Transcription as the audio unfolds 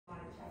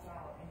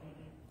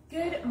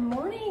Good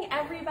morning,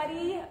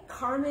 everybody.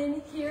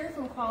 Carmen here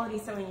from Quality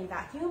Sewing and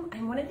Vacuum.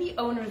 I'm one of the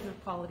owners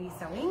of Quality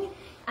Sewing,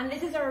 and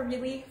this is our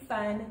really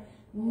fun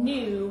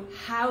new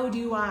How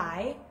Do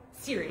I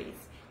series.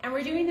 And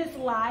we're doing this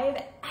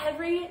live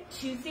every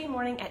Tuesday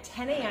morning at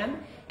 10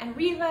 a.m. And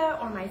Riva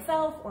or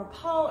myself or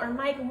Paul or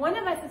Mike, one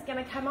of us is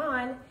going to come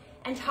on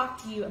and talk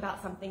to you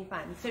about something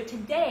fun. So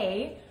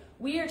today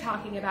we are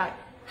talking about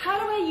how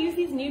do I use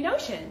these new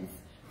notions.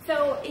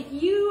 So if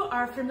you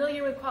are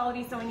familiar with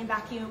Quality Sewing and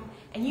Vacuum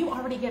and you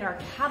already get our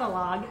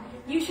catalog,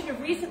 you should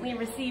have recently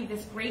received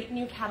this great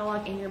new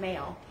catalog in your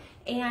mail.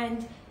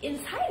 And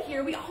inside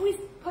here, we always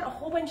put a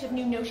whole bunch of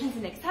new notions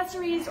and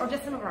accessories, or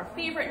just some of our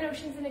favorite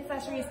notions and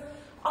accessories.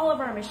 All of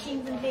our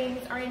machines and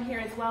things are in here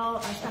as well,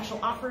 our special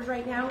offers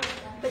right now.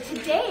 But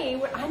today,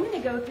 what I'm going to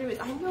go through is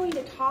I'm going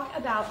to talk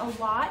about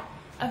a lot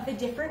of the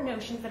different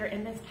notions that are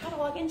in this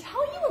catalog and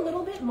tell you a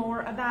little bit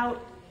more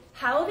about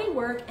how they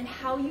work and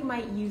how you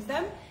might use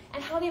them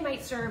and how they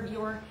might serve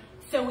your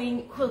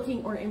sewing,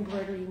 quilting, or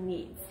embroidery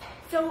needs.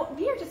 So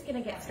we are just going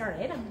to get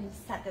started. I'm going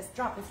to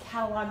drop this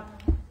catalog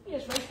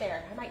just right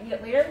there. I might need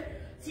it later.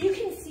 So you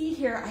can see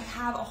here I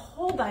have a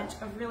whole bunch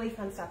of really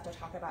fun stuff to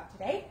talk about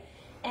today.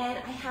 And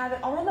I have it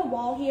all on the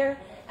wall here,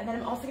 and then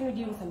I'm also going to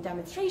be doing some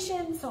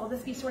demonstrations, so I'll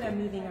just be sort of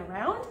moving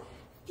around.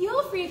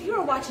 Feel free, if you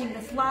are watching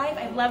this live,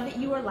 I love that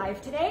you are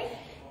live today,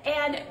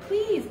 and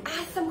please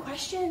ask some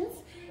questions.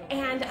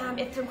 And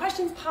if some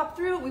questions pop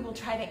through, we will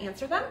try to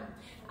answer them.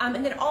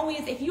 And then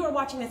always, if you are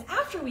watching this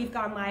after we've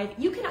gone live,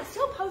 you can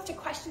still post a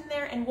question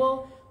there and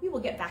we will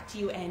get back to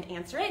you and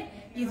answer it,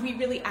 because we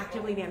really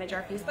actively manage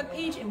our Facebook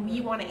page and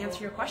we want to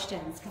answer your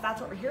questions because that's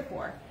what we're here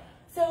for.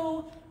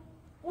 So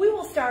we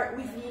will start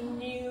with the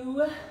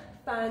new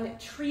fun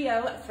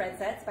trio thread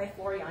sets by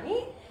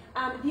Floriani.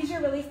 These are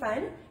really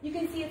fun. You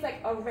can see it's like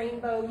a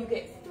rainbow. You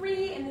get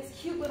 3 in this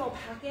cute little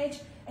package.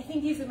 I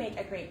think these would make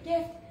a great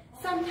gift.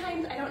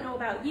 Sometimes, I don't know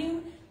about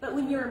you, but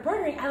when you're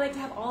embroidering, I like to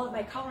have all of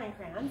my coloring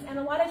crayons, and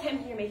a lot of times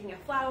when you're making a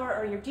flower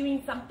or you're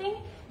doing something,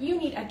 you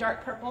need a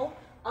dark purple,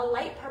 a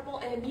light purple,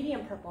 and a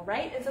medium purple,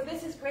 right? And so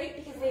this is great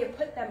because they have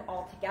put them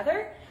all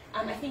together.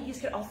 I think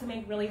these could also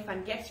make really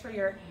fun gifts for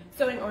your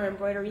sewing or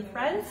embroidery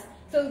friends.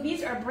 So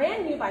these are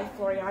brand new by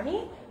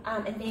Floriani,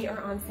 and they are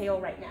on sale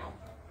right now.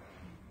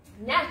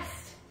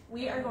 Next,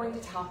 we are going to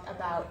talk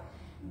about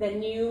the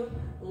new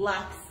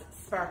Luxe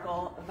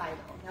Sparkle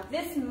Vinyl. Now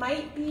this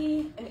might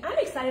be, I'm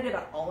excited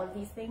about all of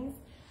these things,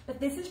 but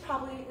this is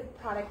probably the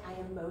product I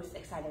am most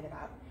excited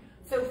about.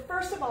 So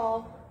first of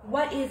all,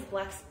 what is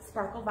Luxe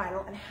Sparkle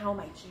Vinyl and how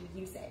might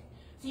you use it?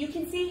 So you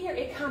can see here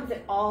it comes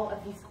in all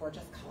of these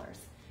gorgeous colors.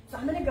 So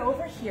I'm going to go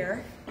over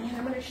here and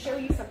I'm going to show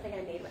you something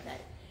I made with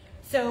it.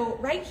 So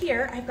right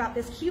here I've got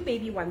this cute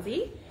baby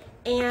onesie,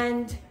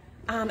 and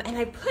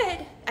I've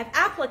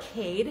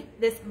appliqued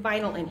this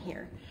vinyl in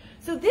here.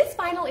 So this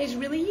vinyl is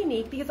really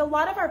unique because a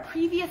lot of our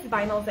previous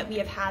vinyls that we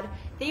have had,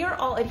 they are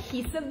all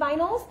adhesive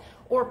vinyls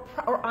or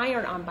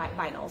iron-on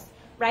vinyls,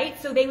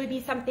 right? So they would be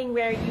something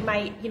where you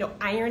might,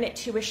 iron it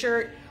to a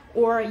shirt,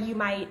 or you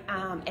might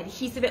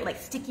adhesive it, like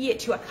sticky it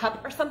to a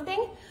cup or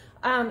something.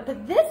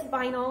 But this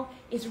vinyl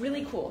is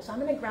really cool. So I'm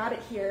going to grab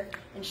it here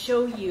and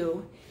show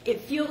you. It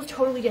feels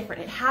totally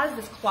different. It has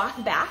this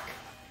cloth back,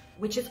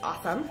 which is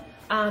awesome,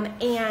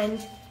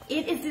 and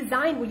it is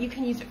designed where you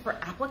can use it for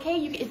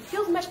applique. It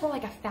feels much more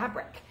like a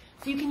fabric.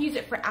 So you can use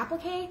it for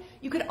applique.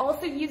 You could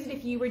also use it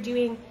if you were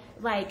doing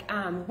like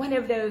one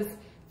of those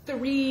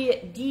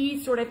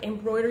 3D sort of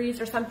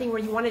embroideries or something where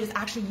you want to just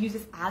actually use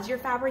this as your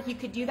fabric. You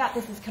could do that.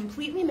 This is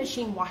completely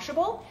machine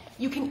washable.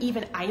 You can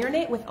even iron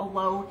it with a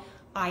low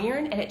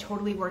iron and it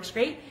totally works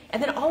great.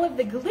 And then all of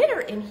the glitter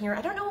in here,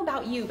 I don't know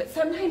about you, but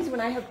sometimes when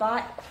I have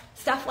bought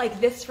stuff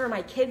like this for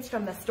my kids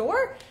from the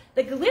store,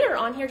 the glitter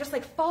on here just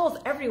like falls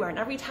everywhere, and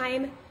every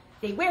time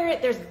they wear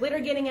it, there's glitter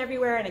getting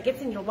everywhere and it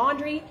gets in your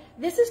laundry.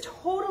 This is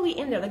totally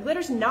in there. The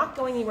glitter's not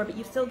going anywhere, but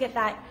you still get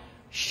that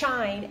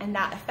shine and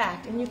that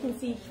effect. And you can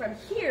see from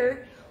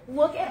here,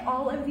 look at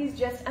all of these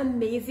just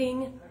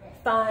amazing,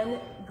 fun,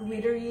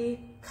 glittery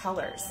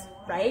colors,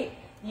 right?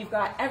 You've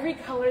got every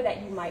color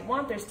that you might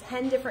want. There's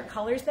 10 different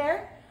colors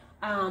there.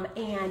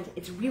 And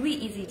it's really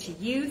easy to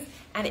use,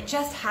 and it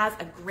just has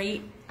a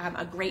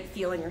great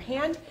feel in your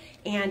hand,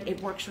 and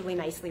it works really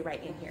nicely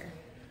right in here.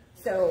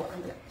 So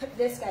I'm going to put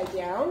this guy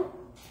down.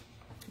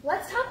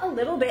 Let's talk a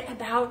little bit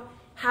about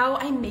how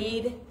I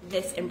made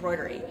this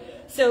embroidery.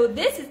 So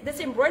this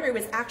embroidery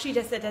was actually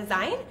just a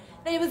design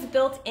that it was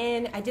built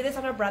in. I did this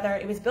on my brother.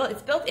 It's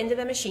built into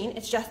the machine.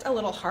 It's just a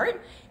little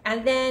heart,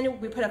 and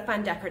then we put a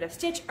fun decorative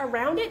stitch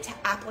around it to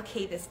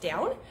applique this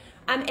down.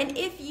 And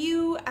if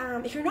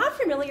you're not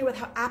familiar with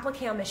how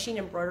applique on machine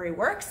embroidery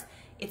works,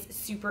 it's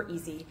super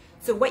easy.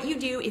 So what you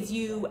do is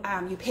you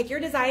pick your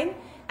design,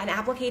 an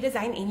applique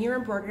design in your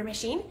embroidery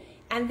machine,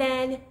 and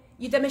then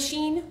the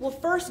machine will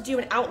first do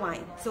an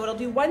outline. So it'll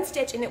do one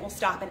stitch and it will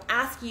stop and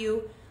ask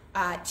you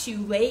to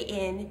lay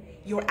in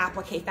your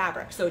applique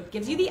fabric. So it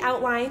gives you the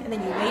outline, and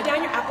then you lay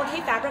down your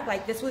applique fabric.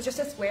 Like this was just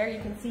a square.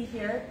 You can see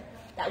here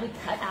that we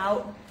cut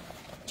out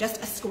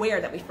just a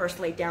square that we first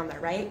laid down there,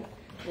 right?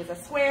 There's a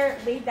square,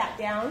 laid that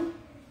down.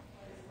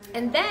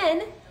 And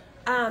then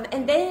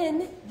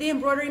the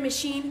embroidery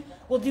machine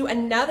will do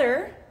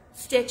another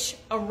stitch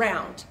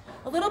around,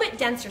 a little bit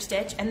denser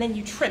stitch, and then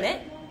you trim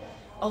it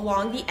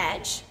along the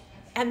edge.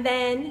 And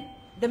then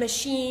the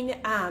machine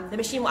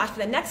will ask for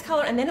the next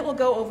color, and then it will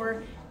go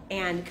over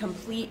and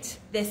complete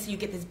this. You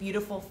get this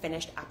beautiful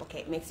finished applique.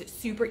 It makes it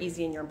super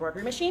easy in your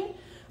embroidery machine,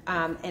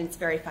 and it's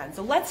very fun.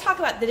 So let's talk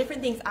about the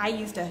different things I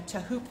use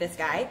to hoop this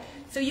guy.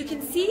 So you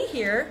can see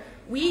here,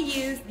 we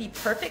use the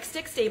Perfect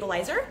Stick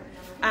stabilizer.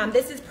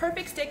 This is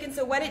Perfect Stick, and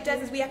so what it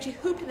does is we actually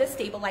hoop the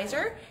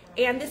stabilizer,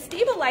 and the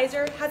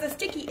stabilizer has a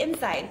sticky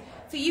inside.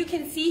 So you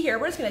can see here,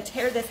 we're just gonna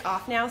tear this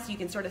off now so you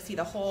can sort of see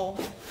the whole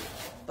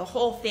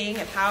thing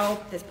of how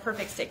this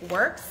Perfect Stick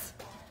works.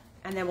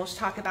 And then we'll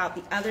talk about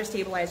the other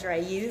stabilizer I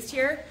used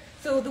here.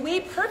 So the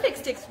way Perfect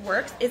Sticks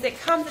works is it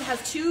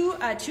has two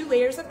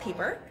layers of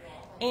paper.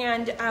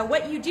 And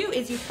what you do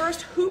is you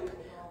first hoop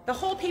the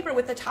whole paper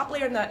with the top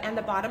layer and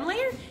the bottom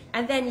layer,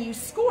 and then you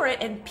score it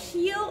and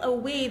peel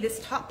away this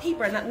top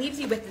paper, and that leaves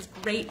you with this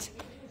great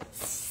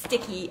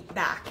sticky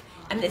back.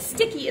 And this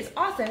sticky is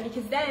awesome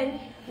because then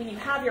when you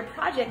have your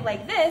project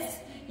like this,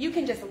 you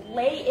can just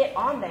lay it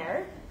on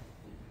there,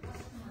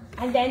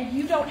 and then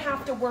you don't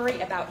have to worry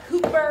about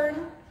hoop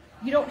burn.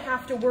 You don't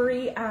have to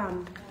worry,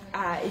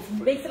 it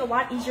makes it a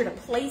lot easier to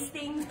place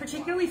things,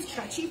 particularly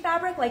stretchy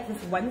fabric like this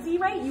onesie,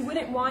 right? You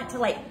wouldn't want to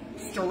like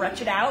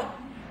stretch it out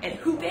and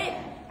hoop it,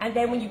 and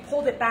then when you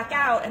pulled it back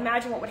out,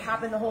 imagine what would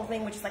happen. The whole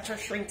thing would just like sort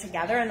of shrink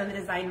together, and then the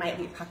design might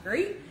be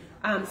puckery.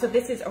 So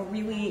this is a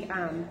really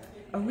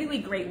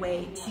great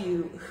way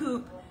to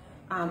hoop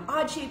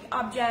odd-shaped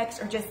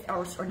objects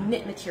or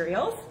knit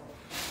materials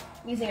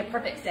using a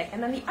Perfect Stick.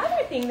 And then the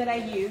other thing that I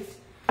used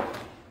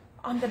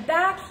on the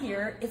back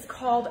here is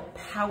called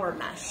Power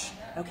Mesh,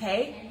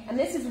 okay? And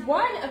this is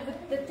one of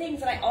the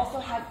things that I also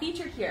have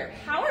featured here.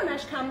 Power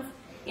Mesh comes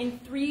in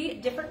 3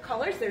 different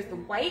colors. There's the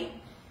white,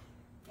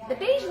 the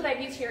beige that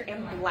I've used here,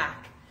 and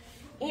black.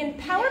 And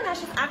Power Mesh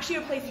has actually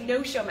replaced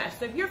no-show mesh.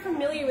 So if you're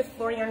familiar with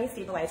Floriani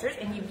stabilizers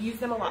and you've used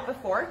them a lot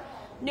before,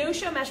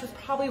 no-show mesh was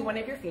probably one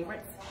of your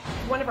favorites,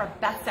 one of our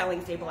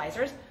best-selling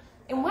stabilizers.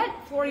 And what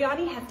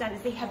Floriani has done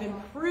is they have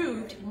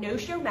improved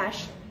no-show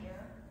mesh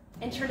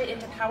and turned it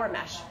into Power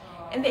Mesh.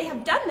 And they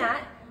have done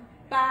that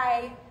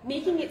by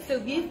making it so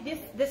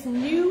this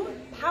new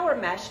Power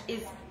Mesh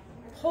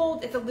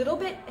has a little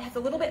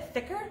bit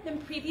thicker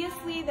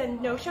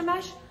than no-show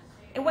mesh.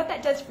 And what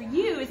that does for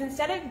you is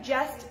instead of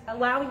just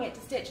allowing it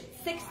to stitch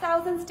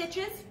 6,000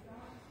 stitches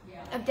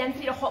of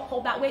density to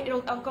hold that weight,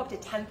 it'll go up to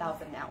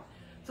 10,000 now.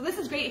 So this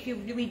is great if you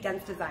have really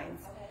dense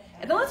designs.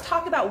 And then let's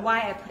talk about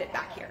why I put it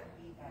back here.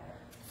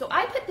 So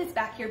I put this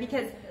back here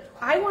because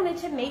I wanted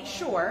to make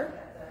sure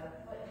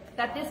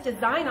that this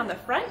design on the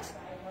front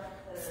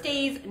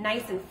stays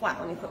nice and flat.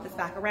 Let me flip this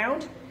back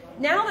around.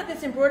 Now that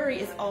this embroidery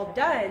is all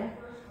done,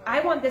 I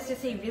want this to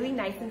stay really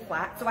nice and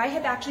flat. So I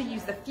have actually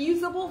used the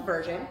fusible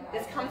version.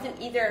 This comes in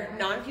either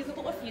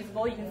non-fusible or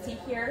fusible. You can see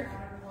here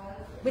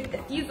with the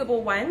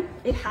fusible one,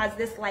 it has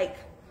this like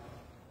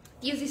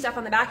fusy stuff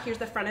on the back. Here's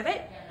the front of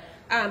it.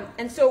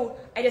 And so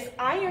I just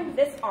ironed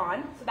this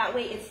on, so that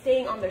way it's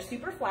staying on there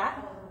super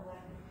flat.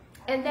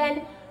 And then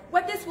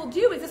what this will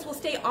do is this will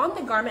stay on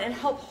the garment and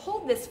help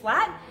hold this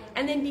flat.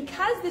 And then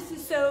because this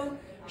is so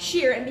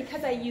sheer and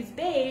because I use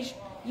beige,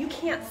 you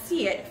can't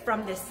see it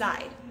from this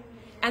side.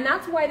 And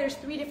that's why there's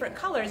 3 different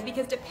colors,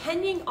 because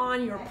depending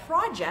on your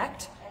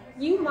project,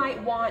 you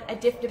might want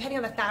depending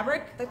on the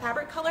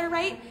fabric color,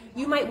 right?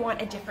 You might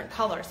want a different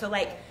color. So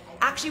like,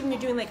 actually when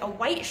you're doing like a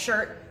white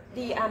shirt,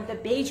 the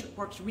beige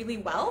works really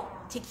well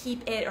to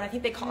keep it, or I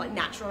think they call it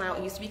natural now.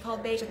 It used to be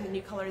called beige. I think the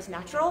new color is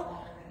natural.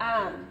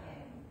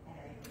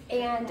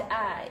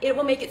 It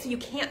will make it so you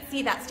can't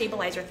see that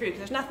stabilizer through, because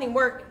there's nothing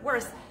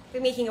worse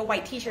than making a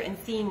white t-shirt and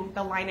seeing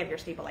the line of your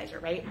stabilizer,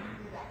 right?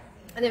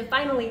 And then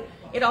finally,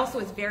 it also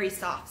is very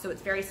soft. So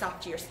it's very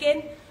soft to your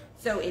skin.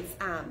 So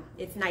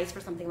it's nice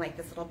for something like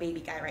this little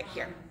baby guy right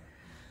here.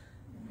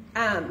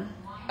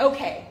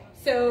 Okay,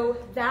 so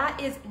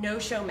that is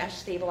no-show mesh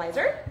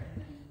stabilizer.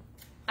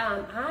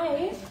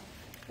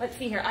 Let's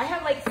see here. I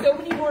have like so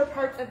many more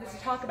parts of this to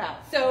talk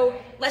about. So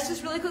let's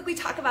just really quickly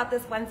talk about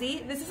this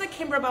onesie. This is a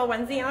Kimberbell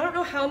onesie. I don't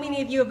know how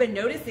many of you have been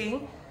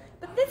noticing,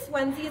 but this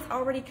onesie is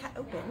already cut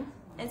open.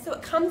 And so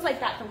it comes like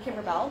that from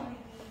Kimberbell.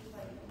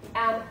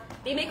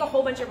 They make a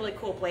whole bunch of really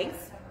cool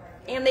blanks.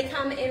 And they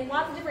come in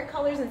lots of different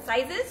colors and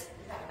sizes.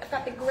 I've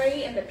got the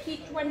gray and the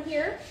peach one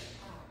here.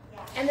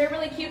 And they're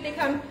really cute. They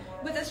come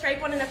with a stripe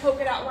one and a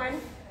polka dot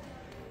one.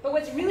 But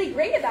what's really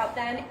great about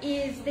them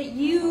is that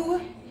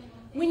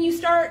when you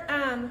start,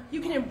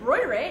 you can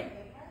embroider it,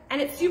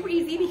 and it's super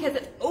easy because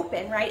it's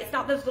open, right? It's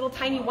not those little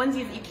tiny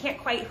onesies that you can't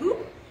quite hoop.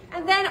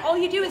 And then all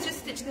you do is just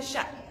stitch this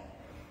shut.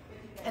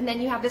 And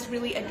then you have this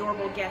really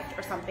adorable gift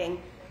or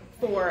something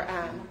for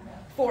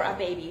a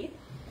baby.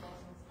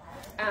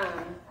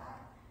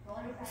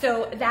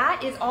 So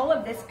that is all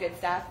of this good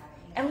stuff.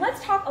 And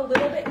let's talk a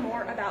little bit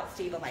more about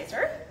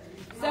stabilizer.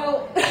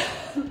 So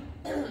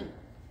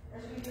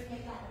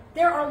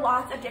there are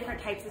lots of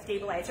different types of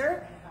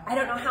stabilizer. I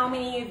don't know how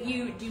many of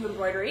you do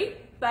embroidery,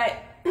 but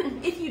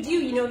if you do,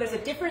 you know there's a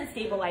different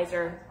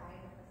stabilizer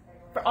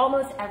for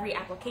almost every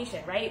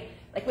application, right?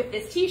 Like with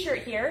this t-shirt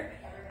here,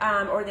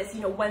 or this,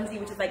 onesie,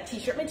 which is like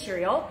t-shirt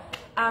material,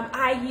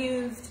 I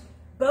used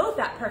both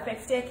that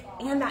perfect stick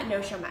and that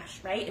no-show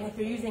mesh, right? And if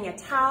you're using a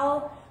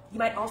towel, you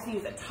might also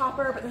use a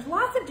topper, but there's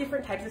lots of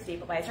different types of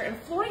stabilizer, and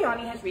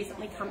Floriani has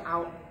recently come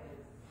out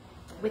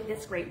with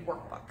this great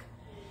workbook.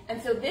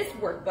 And so this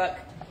workbook,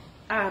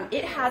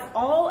 it has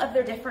all of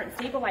their different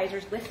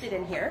stabilizers listed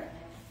in here.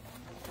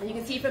 And you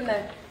can see from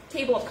the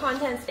table of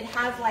contents, it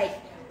has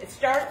it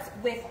starts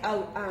with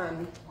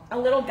a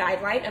little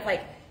guideline of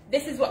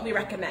this is what we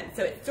recommend.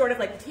 So it's sort of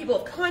like the table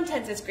of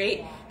contents is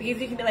great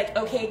because you can be like,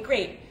 okay,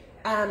 great.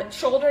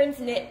 Children's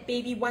knit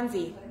baby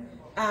onesie.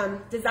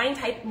 Design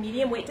type,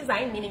 medium weight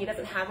design, meaning it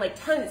doesn't have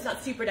tons, it's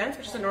not super dense,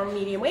 which is a normal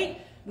medium weight.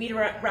 We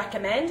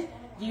recommend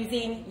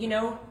using,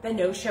 the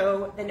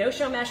no-show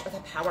mesh or the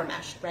power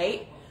mesh,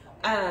 right?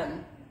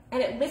 And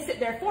it lists it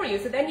there for you.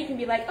 So then you can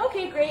be like,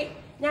 okay, great.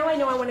 Now I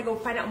know I want to go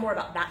find out more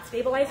about that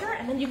stabilizer,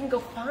 and then you can go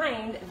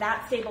find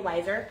that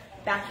stabilizer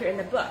back here in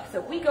the book. So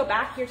if we go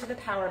back here to the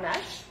power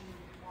mesh,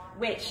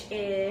 which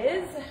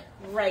is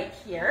right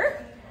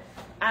here,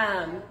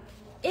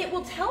 it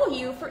will tell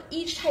you for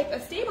each type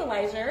of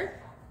stabilizer,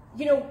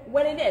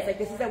 what it is.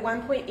 This is a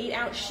 1.8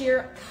 ounce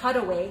sheer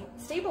cutaway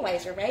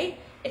stabilizer, right?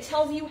 It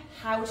tells you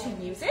how to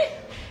use it.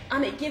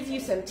 It gives you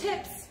some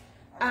tips,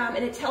 and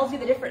it tells you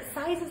the different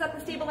sizes of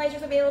the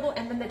stabilizers available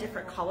and then the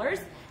different colors.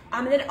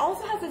 And then it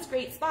also has this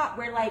great spot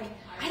where I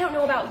don't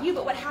know about you,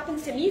 but what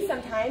happens to me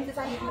sometimes is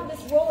I have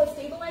this roll of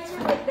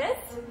stabilizers like this.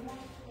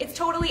 It's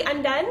totally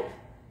undone.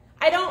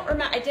 I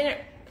didn't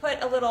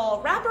put a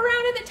little wrap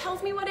around it that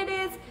tells me what it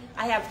is.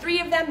 I have 3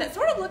 of them that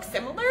sort of look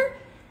similar,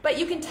 but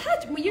you can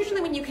touch,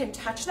 usually when you can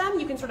touch them,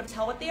 you can sort of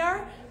tell what they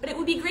are, but it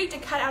would be great to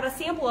cut out a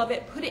sample of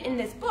it, put it in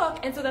this book,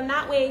 and so then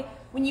that way,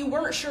 when you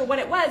weren't sure what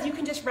it was, you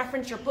can just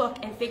reference your book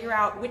and figure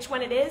out which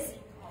one it is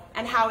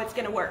and how it's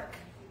gonna work.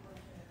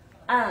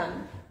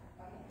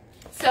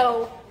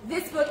 So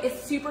this book is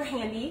super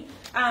handy,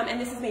 and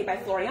this is made by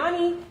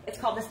Floriani. It's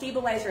called the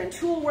Stabilizer and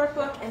Tool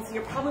Workbook, and so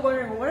you're probably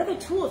wondering, well, what are the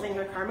tools in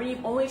here, Carmen?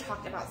 You've only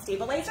talked about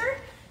stabilizer.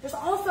 It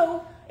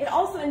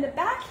also in the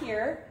back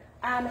here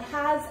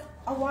has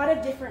a lot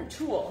of different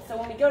tools. So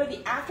when we go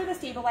to after the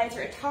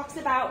stabilizer, it talks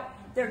about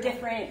their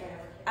different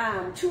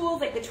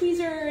tools, like the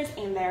tweezers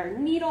and their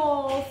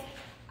needles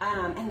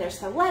and their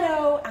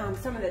stiletto,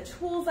 some of the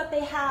tools that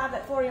they have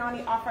that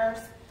Floriani offers.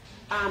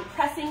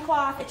 Pressing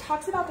cloth, it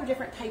talks about their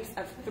different types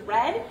of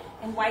thread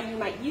and why you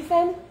might use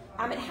them.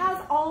 It has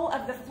all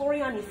of the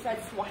Floriani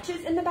thread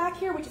swatches in the back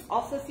here, which is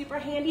also super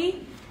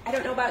handy. I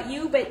don't know about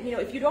you, but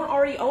if you don't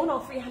already own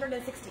all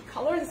 360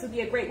 colors, this would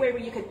be a great way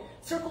where you could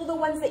circle the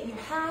ones that you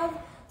have,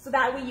 so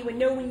that way you would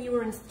know when you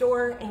were in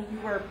store and you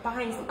were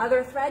buying some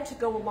other thread to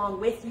go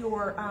along with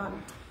your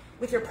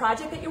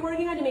project that you're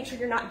working on, to make sure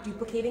you're not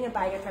duplicating and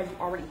buying a thread you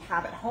already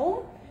have at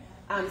home.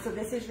 So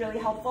this is really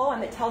helpful,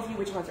 and it tells you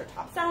which ones are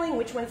top selling,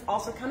 which ones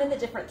also come in the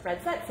different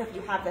thread sets. So if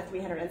you have the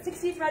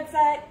 360 thread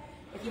set,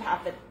 if you have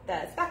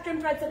the Spectrum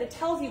thread set, it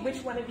tells you which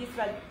one of these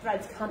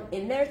threads come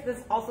in there. So this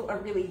is also a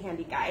really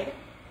handy guide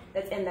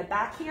that's in the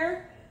back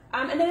here.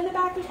 And then in the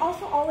back, there's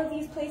also all of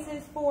these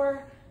places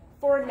for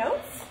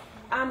notes.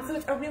 So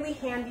it's a really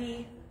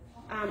handy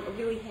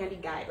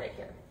guide right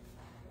here.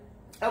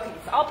 Okay,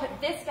 so I'll put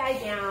this guy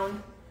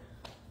down.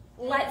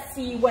 Let's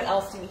see what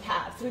else do we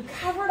have. So we've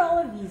covered all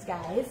of these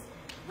guys.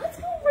 Let's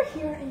go over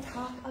here and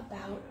talk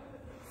about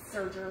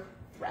serger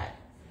thread.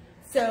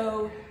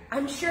 So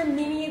I'm sure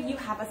many of you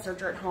have a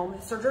serger at home.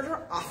 Sergers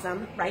are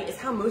awesome, right? It's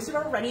how most of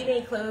our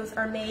ready-made clothes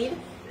are made,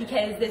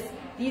 because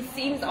these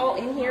seams all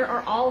in here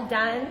are all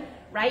done,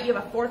 right? You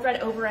have a 4-thread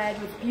over edge.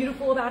 What's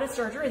beautiful about a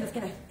serger is it's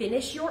going to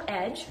finish your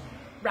edge,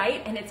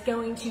 right? And it's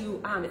going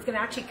to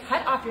actually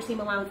cut off your seam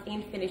allowance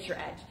and finish your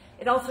edge.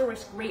 It also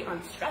works great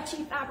on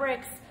stretchy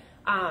fabrics.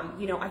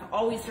 I've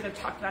always sort of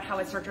talked about how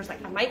a serger is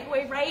like a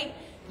microwave, right?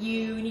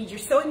 You need your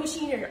sewing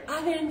machine or your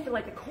oven for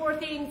the core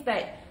things,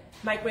 but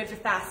microwaves are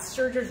fast.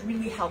 Sergers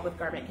really help with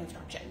garment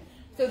construction.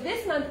 So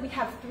this month we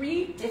have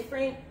 3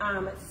 different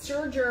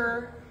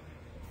serger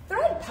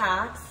thread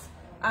packs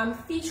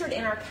featured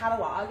in our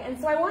catalog. And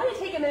so I want to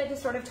take a minute to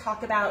sort of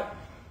talk about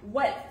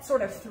what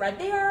sort of thread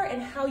they are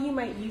and how you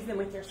might use them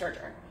with your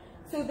serger.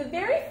 So the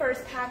very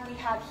first pack we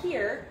have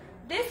here,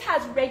 this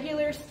has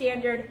regular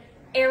standard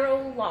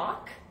arrow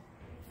lock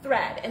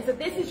thread. And so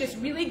this is just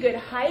really good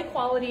high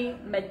quality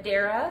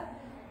Madeira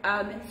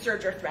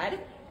serger thread.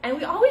 And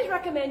we always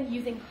recommend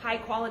using high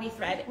quality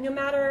thread, no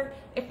matter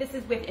if this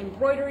is with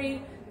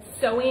embroidery,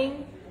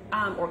 sewing,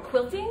 or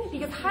quilting,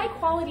 because high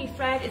quality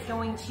thread is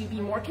going to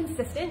be more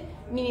consistent,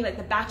 meaning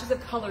the batches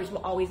of colors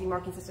will always be more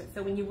consistent.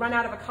 So when you run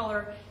out of a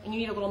color and you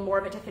need a little more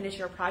of it to finish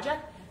your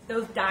project,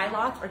 those dye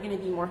lots are going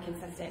to be more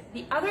consistent.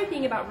 The other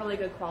thing about really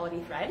good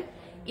quality thread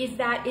is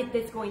that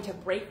it's going to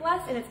break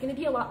less and it's going to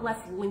be a lot less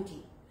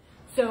linty.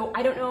 So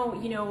I don't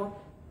know,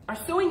 our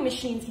sewing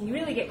machines can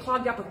really get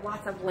clogged up with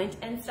lots of lint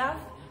and stuff.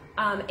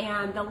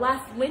 And the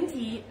less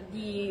linty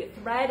the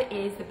thread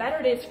is, the better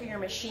it is for your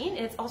machine.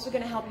 And it's also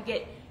going to help you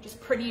get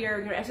just prettier.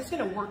 It's just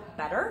going to work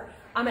better.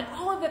 And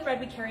all of the thread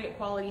we carry at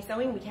Quality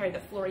Sewing, we carry the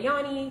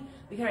Floriani,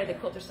 we carry the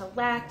Quilter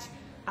Select,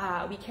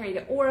 we carry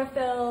the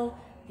Aurifil,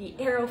 the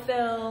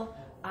Aerofil,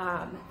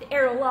 the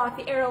Aerolock,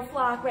 the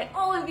Aeroflock, right?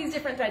 All of these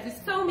different threads.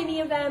 There's so many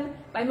of them.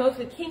 By most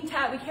with King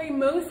Tut, we carry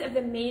most of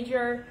the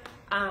major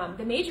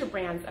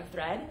brands of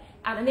thread,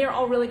 and they're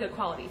all really good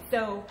quality.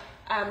 So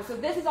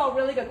this is all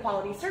really good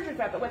quality serger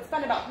thread. But what's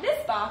fun about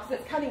this box is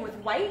it's coming with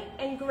white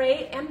and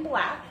gray and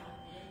black,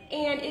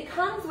 and it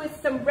comes with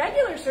some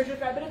regular serger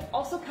thread, but it's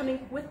also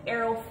coming with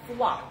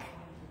Aeroflock.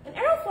 And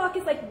Aeroflock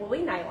is like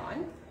woolly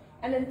nylon,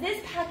 and then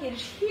this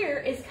package here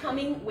is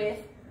coming with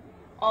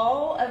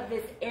all of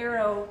this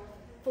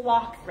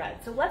Aeroflock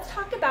thread. So let's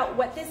talk about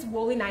what this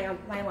woolly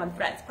nylon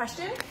threads.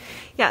 Question?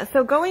 Yeah,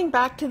 so going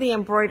back to the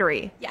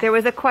embroidery, yes. There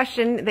was a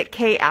question that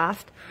Kay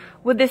asked.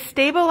 Would the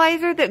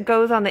stabilizer that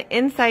goes on the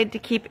inside to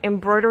keep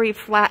embroidery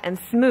flat and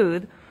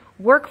smooth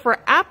work for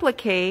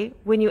applique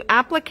when you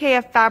applique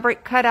a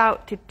fabric cut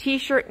out to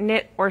t-shirt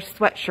knit or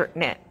sweatshirt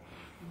knit?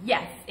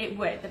 Yes, it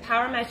would. The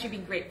power mesh would be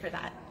great for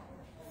that.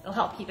 It'll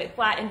help keep it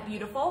flat and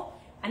beautiful.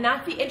 And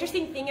that's the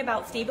interesting thing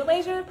about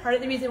stabilizer. Part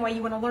of the reason why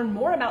you want to learn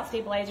more about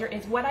stabilizer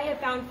is what I have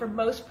found for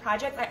most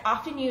projects, I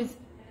often use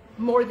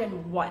more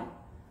than one,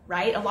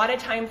 right? A lot of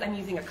times I'm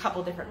using a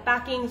couple different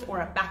backings or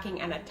a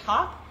backing and a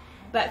top,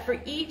 but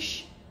for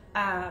each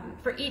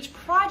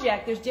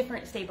project, there's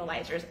different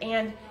stabilizers.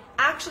 And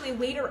actually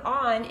later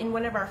on in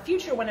one of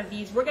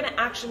these, we're going to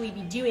actually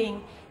be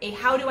doing a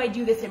how do I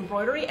do this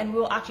embroidery, and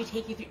we'll actually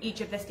take you through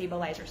each of the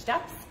stabilizer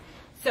steps.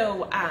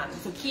 So,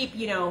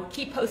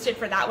 keep posted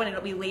for that one.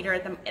 It'll be later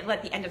at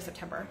the end of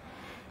September.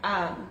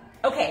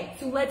 Okay,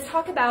 so let's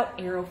talk about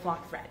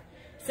Aeroflock thread.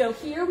 So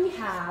here we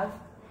have,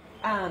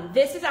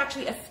 this is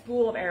actually a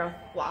spool of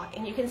Aeroflock,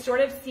 and you can sort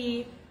of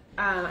see,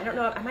 I don't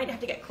know, I might have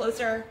to get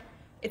closer.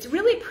 It's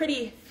really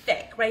pretty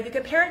thick, right? If you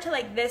compare it to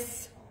like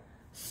this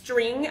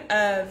string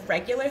of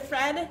regular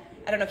thread,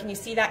 I don't know, can you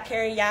see that,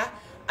 Carrie? Yeah.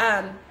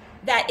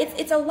 That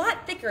it's a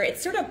lot thicker.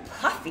 It's sort of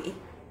puffy.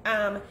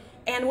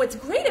 And what's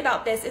great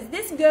about this is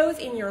this goes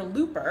in your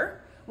looper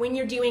when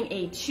you're doing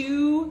a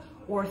 2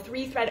 or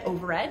 3 thread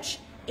overedge,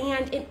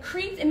 and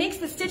it makes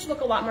the stitch look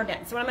a lot more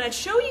dense. So what I'm going to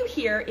show you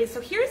here is, so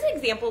here's an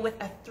example with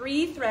a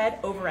 3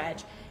 thread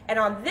overedge, and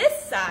on this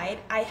side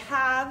I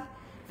have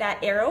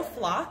that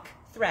Aeroflock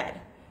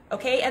thread,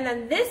 okay, and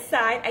then this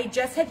side I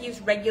just have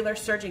used regular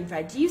serging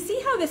thread. Do you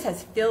see how this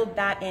has filled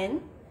that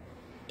in?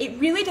 It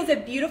really does a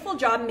beautiful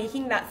job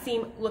making that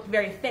seam look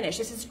very finished.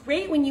 This is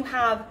great when you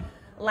have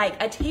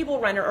like a table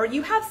runner, or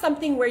you have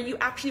something where you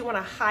actually want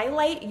to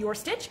highlight your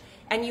stitch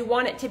and you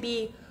want it to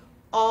be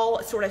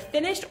all sort of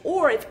finished.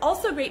 Or it's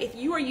also great if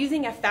you are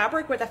using a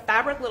fabric where the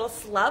fabric little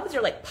slubs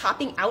are like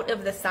popping out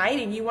of the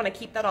side and you want to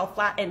keep that all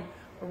flat and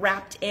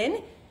wrapped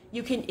in,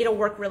 it'll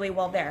work really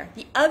well there.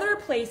 The other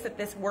place that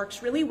this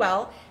works really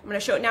well, I'm going to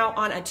show it now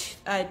on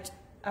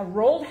a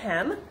rolled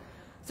hem.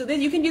 So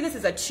then you can do this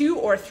as a 2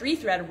 or 3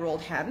 thread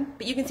rolled hem,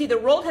 but you can see the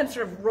rolled hem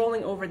sort of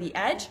rolling over the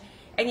edge.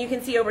 And you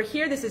can see over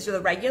here, this is the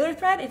regular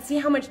thread, and see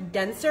how much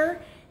denser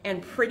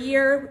and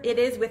prettier it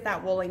is with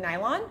that woolly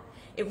nylon.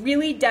 It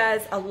really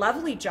does a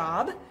lovely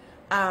job.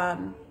 I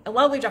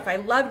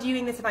love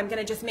doing this if I'm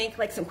gonna just make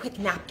like some quick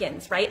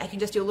napkins, right? I can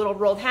just do a little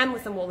rolled hem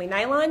with some woolly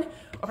nylon,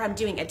 or if I'm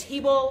doing a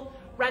table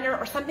runner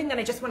or something that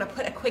I just wanna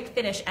put a quick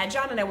finish edge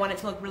on and I want it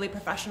to look really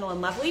professional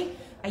and lovely,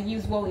 I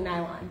use woolly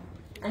nylon.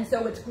 And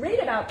so what's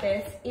great about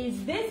this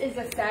is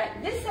a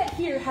set, this set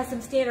here has some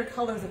standard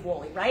colors of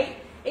woolly, right?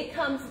 It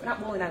comes,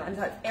 not woolly nylon,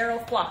 so it's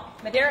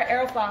Aeroflock. Madeira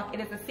Aeroflock, it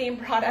is the same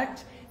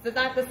product. So it's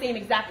not the same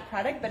exact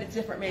product, but it's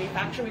different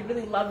manufacturer. We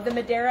really love the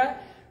Madeira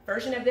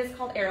version of this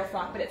called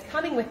Aeroflock, but it's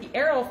coming with the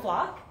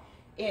Aeroflock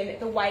in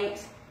the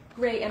white,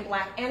 gray, and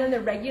black, and in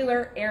the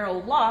regular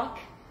Aerolock,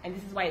 and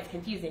this is why it's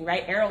confusing,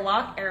 right?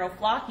 Aerolock,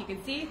 Aeroflock, you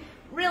can see,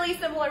 really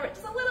similar, but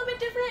just a little bit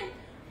different.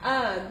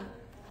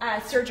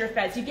 Serger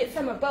threads, you get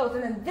some of both,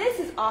 and then this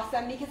is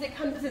awesome because it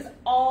comes, this is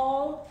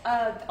all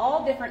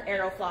different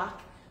Aeroflock.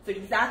 So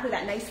exactly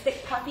that nice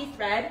thick puffy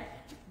thread,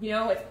 you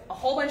know, it's a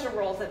whole bunch of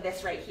rolls of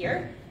this right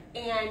here,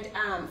 and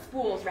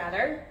spools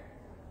rather,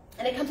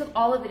 and it comes with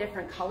all of the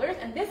different colors.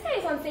 And this guy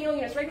is on sale,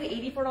 you know, it's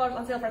regularly $84,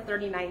 on sale for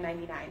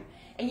 $39.99.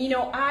 And you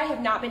know, I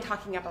have not been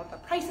talking about the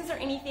prices or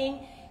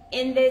anything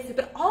in this,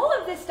 but all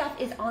of this stuff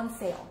is on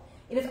sale.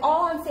 It is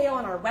all on sale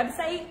on our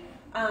website.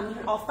 You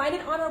can all find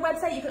it on our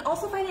website. You can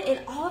also find it in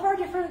all of our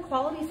different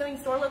Quality Sewing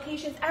store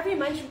locations. Every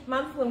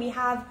month when we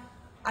have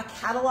a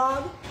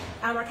catalog.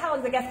 Our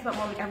catalogs, I guess, come out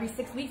more like every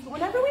 6 weeks, but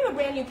whenever we have a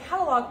brand new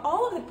catalog,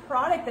 all of the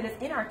product that is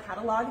in our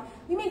catalog,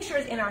 we make sure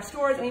is in our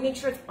stores and we make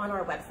sure it's on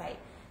our website.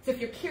 So if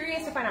you're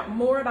curious to find out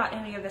more about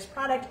any of this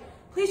product,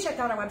 please check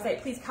out our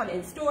website. Please come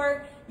in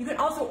store. You can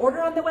also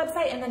order on the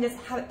website and then just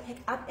have it pick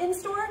up in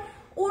store.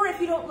 Or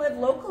if you don't live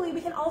locally, we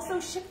can also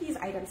ship these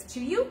items to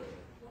you.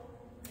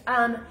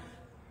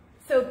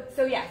 So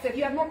if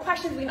you have more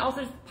questions, we can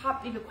also just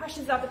pop, if you have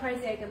questions about the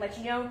pricing, I can let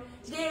you know.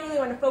 Today I really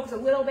want to focus a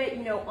little bit,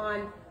 you know,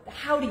 on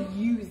how to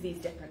use these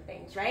different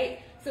things, right?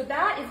 So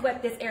that is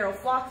what this arrow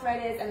flock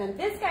thread is, and then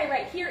this guy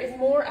right here is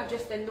more of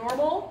just the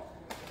normal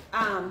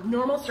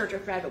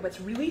serger thread, but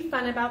what's really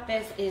fun about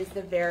this is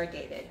the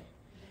variegated.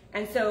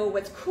 And so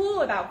what's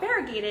cool about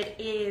variegated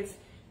is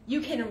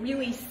you can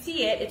really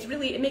see it.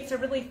 It makes a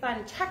really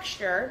fun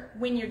texture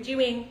when you're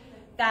doing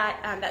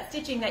that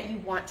stitching that you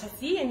want to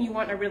see and you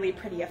want a really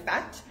pretty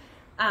effect.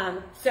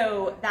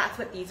 So that's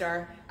what these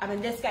are.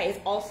 And this guy is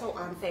also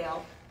on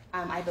sale,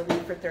 I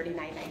believe, for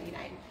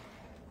 $39.99.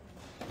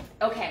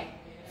 Okay,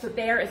 so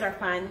there is our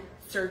fun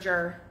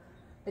serger,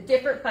 the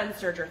different fun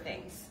serger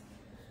things.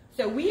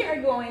 So we are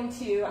going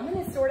to, I'm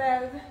going to sort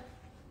of,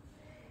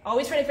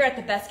 always trying to figure out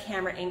the best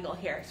camera angle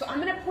here. So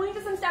I'm going to point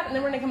to some stuff and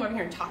then we're going to come over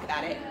here and talk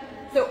about it.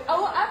 So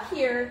up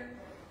here,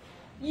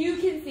 you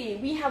can see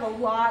we have a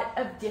lot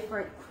of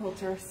different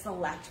Quilter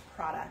Select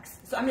products.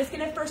 So I'm just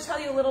going to first tell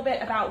you a little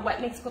bit about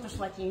what makes Quilter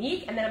Select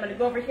unique, and then I'm going to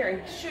go over here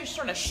and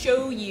sort of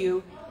show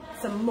you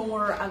some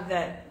more of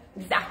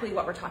exactly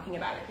what we're talking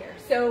about here.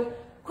 So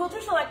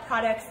Quilter Select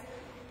products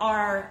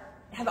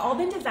have all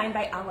been designed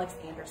by Alex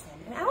Anderson.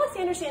 And Alex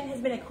Anderson has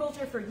been a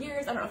quilter for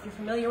years. I don't know if you're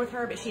familiar with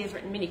her, but she has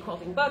written many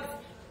quilting books,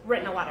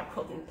 written a lot of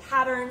quilting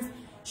patterns.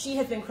 She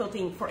has been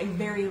quilting for a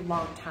very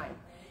long time.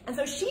 And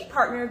so she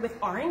partnered with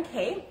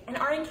R&K, and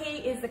R&K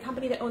is the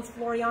company that owns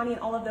Floriani and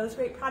all of those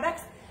great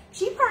products.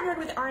 She partnered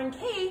with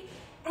R&K,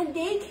 and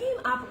they came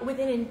up with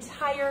an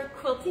entire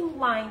quilting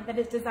line that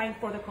is designed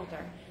for the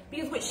quilter.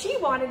 Because what she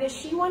wanted is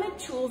she wanted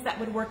tools that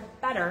would work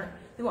better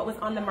than what was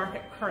on the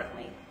market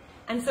currently.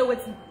 And so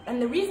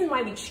the reason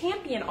why we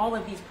champion all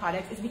of these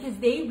products is because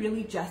they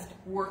really just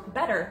work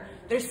better.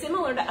 They're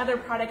similar to other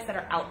products that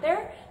are out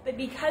there, but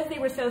because they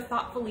were so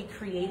thoughtfully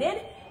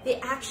created, they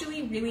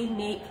actually really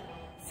make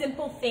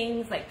simple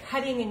things like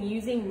cutting and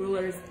using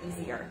rulers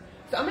easier.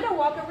 So I'm going to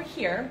walk over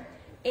here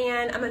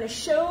and I'm going to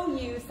show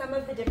you some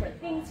of the different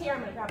things here.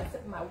 I'm going to grab a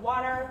sip of my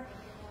water.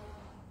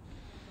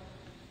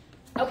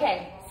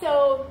 Okay,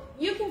 so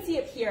you can see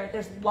up here,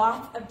 there's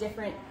lots of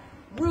different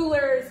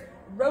rulers,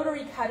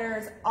 rotary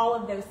cutters, all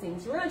of those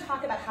things. We're going to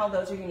talk about how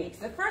those are unique.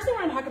 So the first thing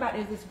we're going to talk about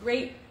is this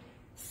great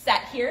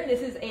set here.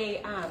 This is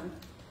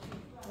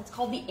it's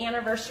called the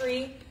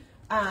Anniversary.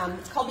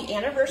 It's called the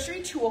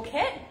Anniversary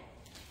Toolkit,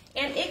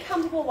 and it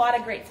comes with a lot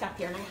of great stuff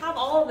here. And I have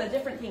all of the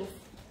different things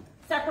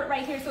separate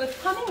right here. So it's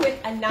coming with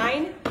a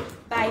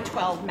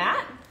 9x12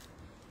 mat.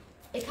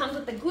 It comes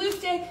with the glue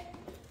stick,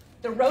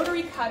 the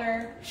rotary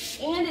cutter,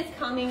 and it's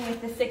coming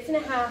with the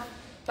 6.5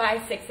 by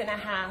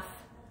 6.5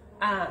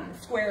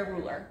 square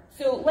ruler.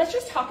 So let's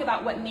just talk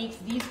about what makes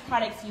these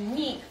products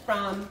unique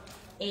from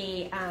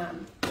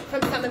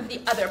some of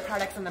the other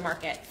products on the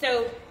market.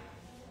 So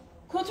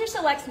Quilter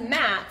Select's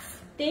mats,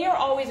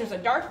 there's a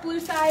dark blue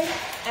side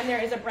and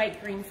there is a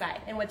bright green side.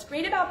 And what's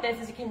great about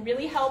this is it can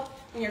really help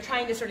when you're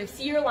trying to sort of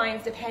see your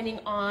lines depending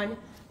on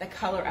the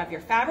color of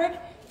your fabric.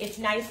 It's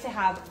nice to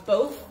have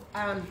both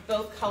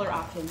color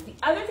options. The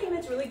other thing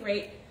that's really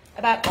great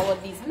about all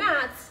of these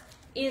mats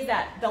is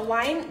that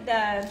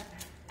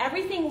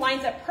everything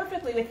lines up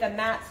perfectly with the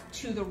mats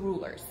to the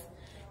rulers.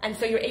 And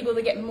so you're able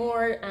to get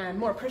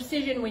more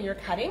precision when you're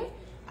cutting,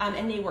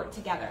 and they work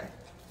together.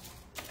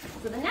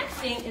 So the next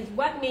thing is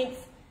what makes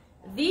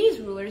these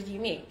rulers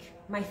unique.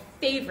 My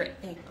favorite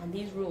thing on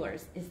these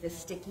rulers is the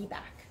sticky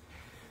back.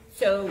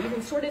 So you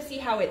can sort of see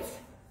how it's,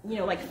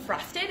 like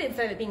frosted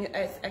instead of being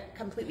a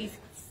completely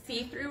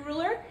see-through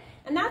ruler.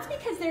 And that's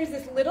because there's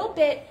this little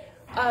bit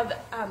of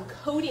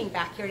coating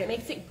back here and it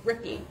makes it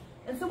grippy.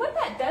 And so what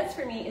that does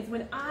for me is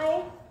when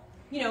I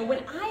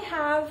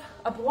have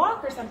a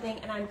block or something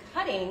and I'm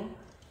cutting,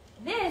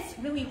 this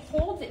really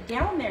holds it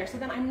down there so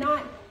then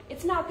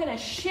it's not going to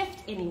shift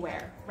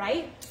anywhere,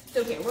 right?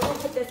 So here, we're going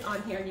to put this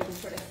on here and you can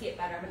sort of see it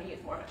better. I'm going to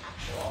use more of an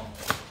actual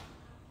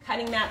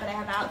cutting mat that I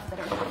have out so I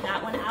don't have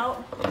that one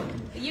out.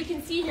 But you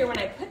can see here when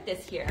I put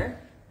this here,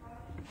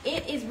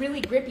 it is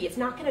really grippy. It's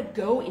not going to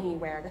go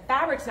anywhere. The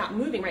fabric's not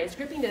moving, right? It's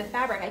gripping to the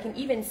fabric. I can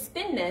even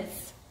spin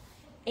this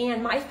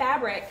and my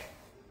fabric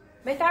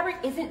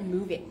isn't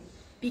moving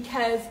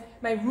because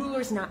my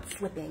ruler's not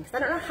slipping. So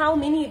I don't know how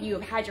many of you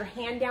have had your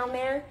hand down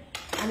there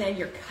and then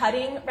you're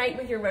cutting, right,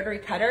 with your rotary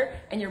cutter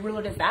and your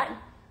ruler does that,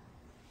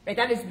 right?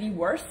 That is the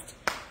worst,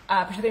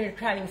 particularly if you're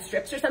cutting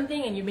strips or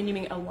something and you've been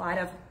doing a lot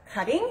of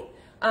cutting.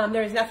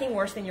 There is nothing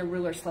worse than your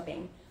ruler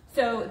slipping.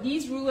 So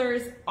these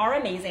rulers are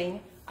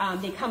amazing.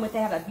 They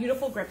have a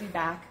beautiful grippy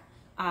back,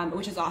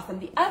 which is awesome.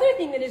 The other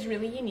thing that is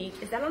really unique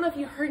is, I don't know if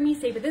you heard me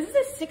say, but this is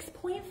a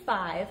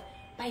 6.5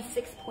 by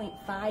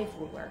 6.5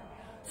 ruler.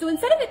 So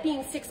instead of it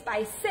being 6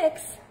 by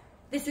 6,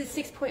 this is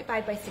 6.5 by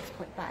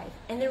 6.5.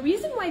 And the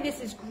reason why this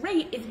is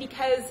great is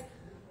because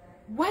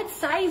what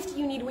size do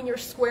you need when you're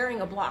squaring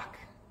a block?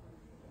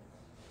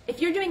 If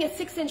you're doing a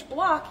 6-inch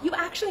block, you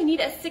actually need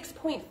a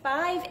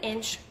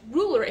 6.5-inch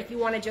ruler if you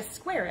want to just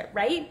square it,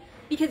 right?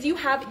 Because you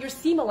have your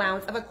seam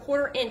allowance of a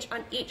 1/4 inch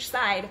on each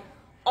side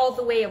all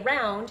the way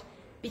around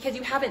because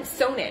you haven't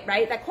sewn it,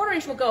 right? That 1/4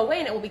 inch will go away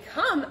and it will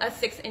become a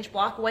 6-inch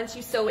block once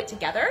you sew it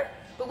together.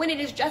 But when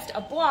it is just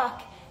a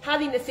block,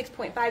 having the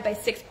 6.5 by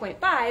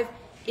 6.5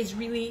 is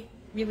really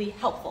really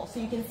helpful. So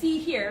you can see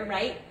here,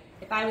 right,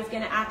 if I was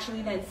gonna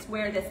actually then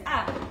square this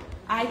up,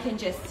 I can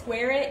just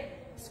square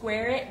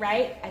it,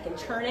 right? I can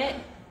turn it.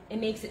 It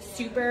makes it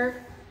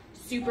super,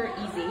 super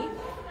easy.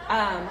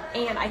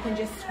 And I can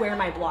just square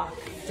my block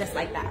just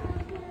like that.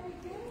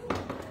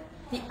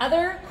 The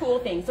other cool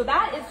thing, so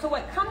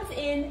what comes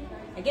in,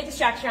 I get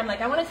distracted here, I'm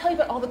like, I wanna tell you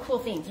about all the cool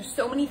things. There's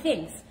so many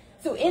things.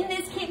 So in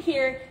this kit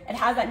here, it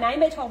has that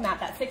 9x12 mat,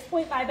 that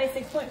 6.5 by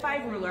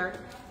 6.5 ruler.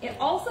 It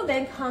also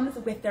then comes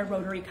with their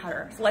rotary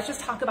cutter. So let's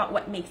just talk about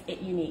what makes it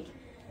unique.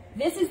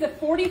 This is the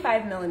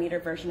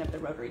 45mm version of the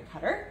rotary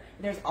cutter.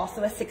 There's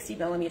also a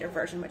 60mm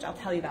version, which I'll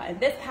tell you about. In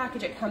this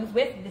package, it comes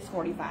with this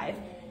 45.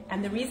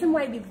 And the reason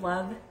why we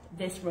love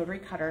this rotary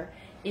cutter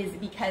is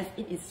because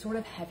it is sort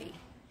of heavy.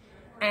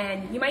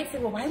 And you might say,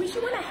 well, why would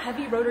you want a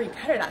heavy rotary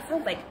cutter? That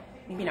sounds like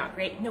maybe not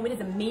great. No, it is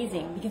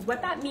amazing, because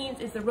what that means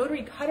is the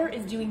rotary cutter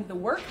is doing the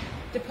work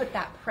to put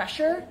that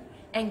pressure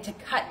and to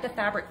cut the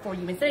fabric for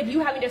you. Instead of you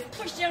having to just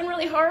push down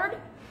really hard,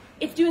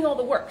 it's doing all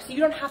the work. So you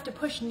don't have to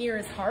push near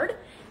as hard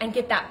and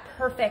get that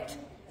perfect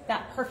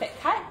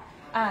cut.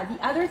 The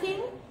other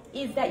thing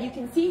is that you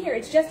can see here,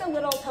 it's just a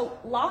little, to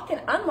lock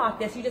and unlock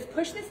this, you just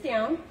push this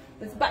down,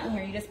 this button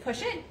here, you just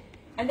push it,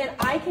 and then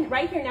I can,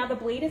 right here now the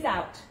blade is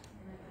out.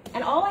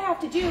 And all I have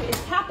to do is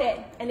tap it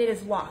and it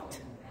is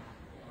locked.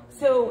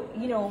 So,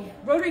 you know,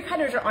 rotary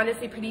cutters are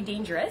honestly pretty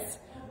dangerous,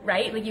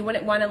 right? Like you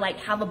wouldn't want to like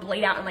have a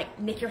blade out and like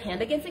nick your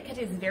hand against it because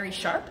it's very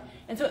sharp.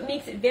 And so it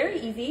makes it very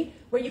easy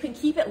where you can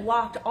keep it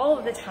locked all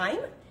of the time.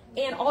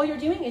 And all you're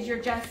doing is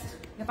you're just,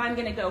 if I'm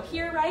going to go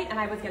here, right, and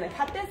I was going to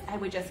cut this, I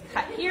would just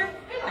cut here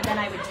and then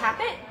I would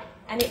tap it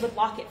and it would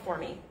lock it for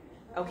me,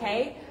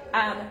 okay?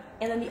 And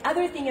then the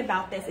other thing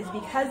about this is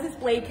because this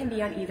blade can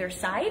be on either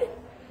side,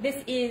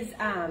 this is,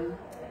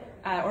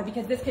 or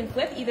because this can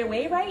flip either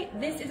way,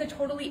 right? This is a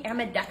totally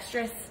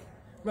ambidextrous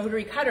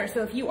rotary cutter.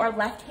 So if you are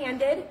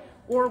left-handed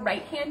or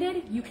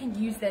right-handed, you can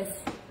use this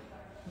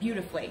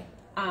beautifully,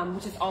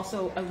 which is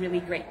also a really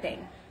great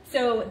thing.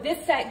 So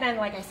this set then,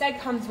 like I said,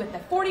 comes with the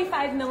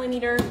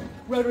 45mm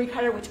rotary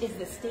cutter, which is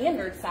the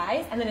standard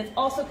size, and then it's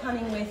also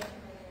coming with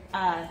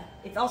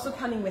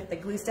the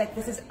glue stick.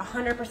 This is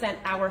 100%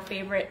 our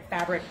favorite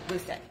fabric glue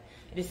stick.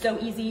 It is so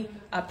easy.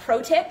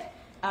 Pro tip.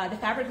 The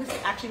fabric glue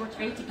stick actually works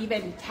great to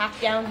even tap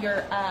down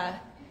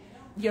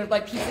your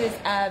like pieces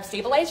of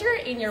stabilizer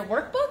in your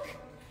workbook.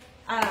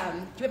 Do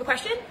you have a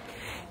question?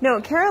 No,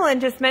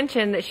 Carolyn just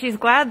mentioned that she's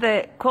glad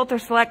that Quilter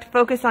Select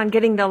focused on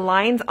getting the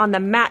lines on the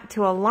mat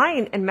to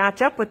align and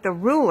match up with the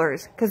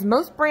rulers, because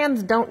most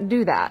brands don't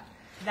do that.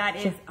 That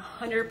is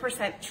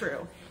 100%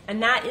 true.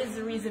 And that is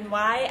the reason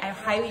why I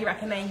highly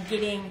recommend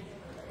getting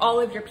all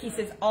of your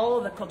pieces, all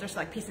of the Quilter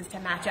Select pieces to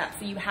match up.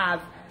 So you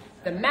have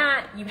the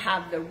mat, you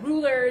have the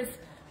rulers,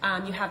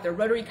 you have the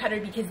rotary cutter,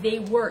 because they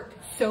work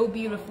so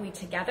beautifully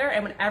together.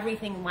 And when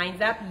everything lines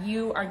up,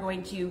 it's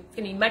going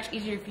to be much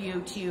easier for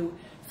you to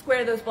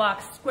square those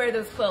blocks, square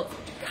those quilts,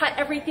 cut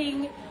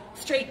everything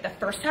straight the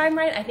first time,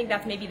 right? I think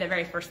that's maybe the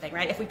very first thing,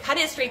 right? If we cut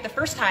it straight the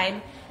first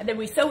time and then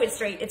we sew it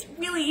straight, it's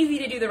really easy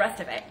to do the rest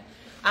of it.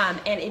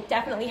 And it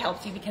definitely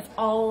helps you because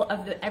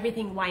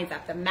everything lines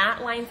up. The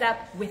mat lines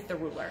up with the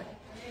ruler.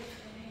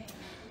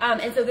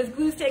 And so this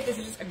glue stick, this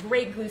is just a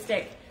great glue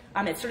stick.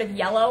 It's sort of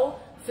yellow,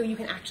 so you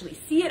can actually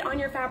see it on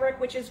your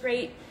fabric, which is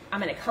great.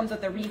 And it comes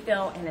with a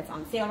refill, and it's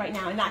on sale right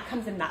now, and that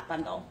comes in that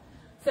bundle.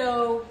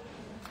 So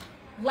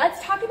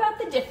let's talk about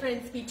the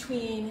difference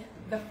between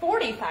the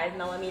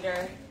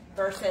 45mm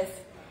versus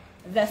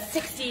the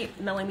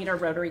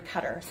 60mm rotary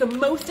cutter. So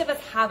most of us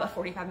have a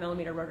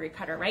 45mm rotary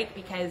cutter, right?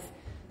 Because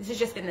this has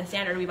just been the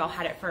standard. We've all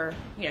had it for,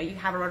 you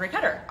have a rotary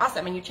cutter.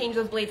 Awesome. And you change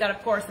those blades out,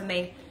 of course,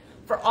 and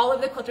for all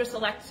of the Quilter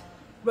Select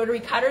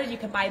rotary cutters, you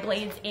can buy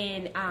blades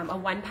in a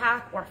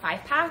 1-pack or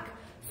 5-pack.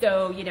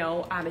 So,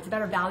 it's a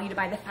better value to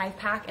buy the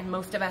 5-pack. And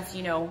most of us,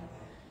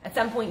 at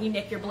some point you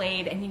nick your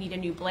blade and you need a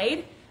new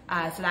blade.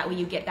 So that way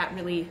you get that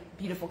really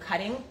beautiful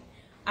cutting.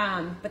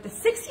 But the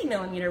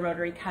 60mm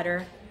rotary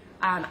cutter,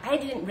 I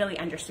didn't really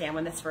understand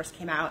when this first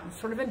came out. It's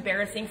sort of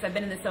embarrassing because I've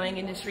been in the sewing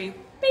industry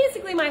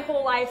basically my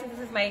whole life. Since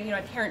this is my,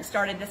 my parents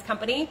started this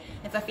company.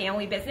 It's a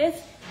family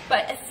business.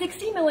 But a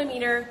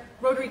 60mm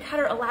rotary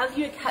cutter allows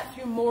you to cut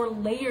through more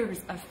layers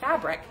of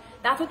fabric.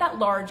 That's what that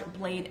large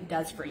blade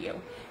does for you.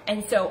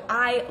 And so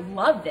I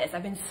love this.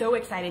 I've been so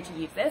excited to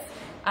use this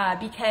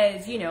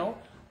because,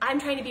 I'm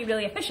trying to be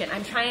really efficient.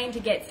 I'm trying to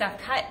get stuff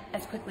cut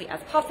as quickly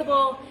as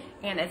possible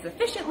and as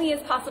efficiently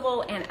as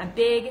possible, and a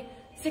big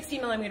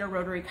 60mm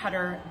rotary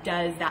cutter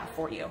does that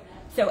for you.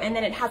 So, and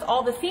then it has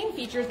all the same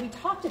features we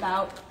talked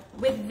about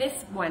with this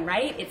one,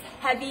 right? It's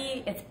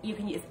heavy, you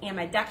can use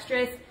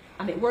ambidextrous,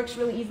 it works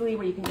really easily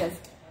where you can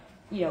just,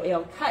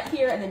 it'll cut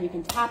here and then you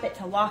can tap it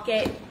to lock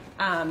it.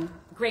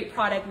 Great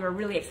product. We were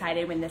really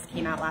excited when this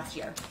came out last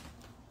year.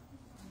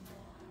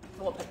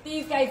 So we'll put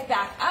these guys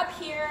back up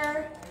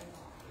here.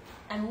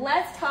 And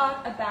let's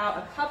talk about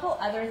a couple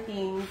other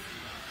things.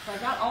 So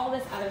I've got all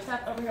this other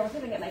stuff over here. We'll see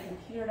if I can get my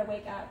computer to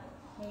wake up,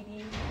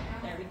 maybe.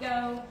 There we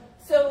go.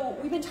 So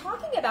we've been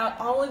talking about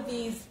all of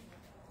these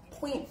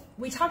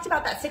we talked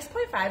about that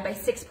 6.5 by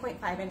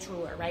 6.5 inch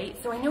ruler,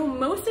 right? So I know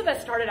most of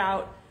us started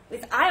out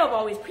with, I have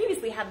always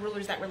previously had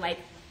rulers that were like,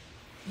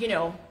 you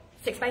know,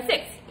 6 by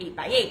 6, 8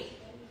 by 8.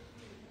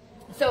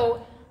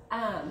 So,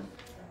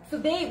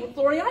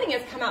 Floriani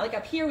has come out, like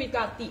up here, we've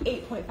got the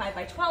 8.5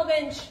 by 12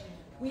 inch,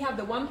 we have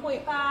the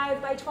 1.5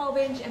 by 12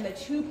 inch, and the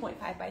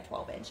 2.5 by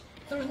 12 inch.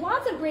 So there's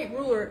lots of great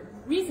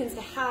reasons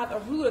to have a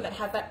ruler that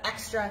has that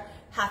extra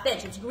 ½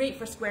 inch. It's great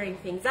for squaring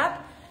things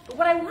up. But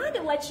what I wanted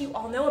to let you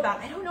all know about,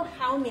 I don't know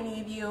how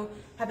many of you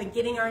have been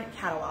getting our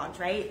catalogs,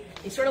 right?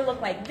 They sort of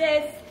look like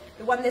this.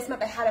 The one this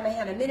month I had in my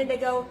hand a minute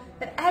ago.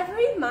 But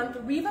every month,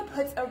 Riva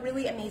puts a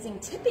really amazing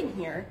tip in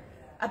here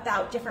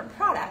about different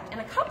product. And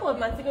a couple of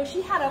months ago,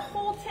 she had a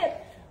whole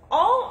tip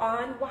all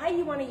on why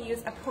you want to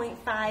use a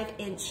 0.5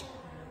 inch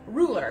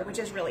ruler, which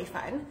is really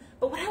fun.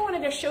 But what I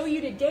wanted to show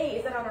you today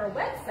is that on our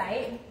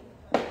website,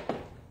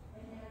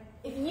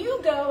 if you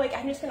go, like,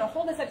 I'm just going to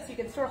hold this up so you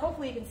can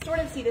hopefully you can sort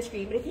of see the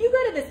screen, but if you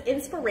go to this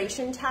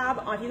inspiration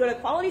tab, if you go to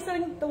Quality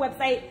Sewing, the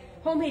website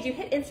homepage, you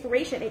hit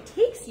inspiration, it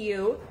takes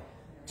you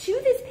to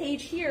this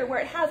page here where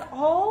it has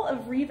all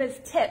of Riva's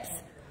tips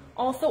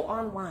also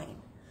online,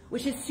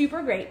 which is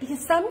super great because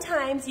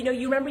sometimes, you know,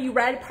 you remember you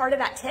read part of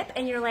that tip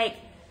and you're like,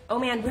 oh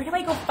man, where do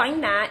I go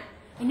find that?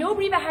 I know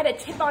Riva had a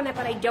tip on it,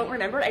 but I don't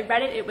remember it. I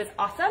read it, it was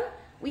awesome.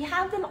 We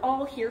have them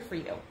all here for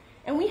you.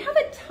 And we have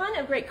a ton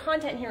of great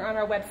content here on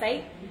our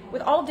website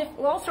with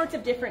all sorts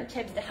of different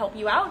tips to help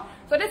you out.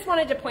 So I just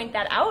wanted to point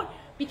that out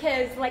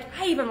because, like,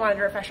 I even wanted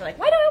a refresher, like,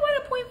 why do I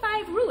want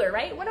a 0.5 ruler,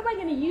 right? What am I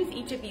going to use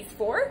each of these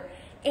for?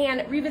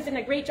 And Riva's done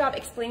a great job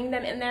explaining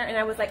them in there. And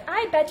I was like,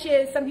 I bet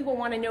you some people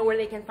want to know where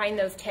they can find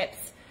those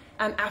tips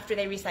after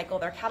they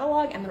recycle their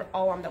catalog, and they're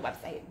all on the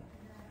website.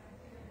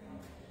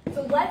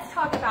 So let's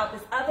talk about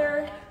this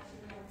other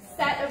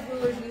set of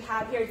rulers we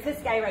have here. It's this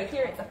guy right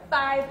here. It's a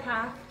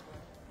 5-pack.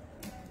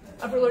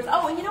 Of rulers.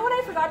 Oh, and you know what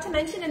I forgot to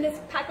mention in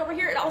this pack over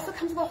here? It also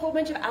comes with a whole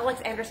bunch of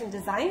Alex Anderson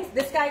designs.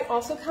 This guy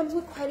also comes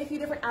with quite a few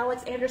different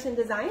Alex Anderson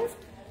designs.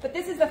 But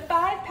this is a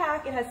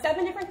 5-pack. It has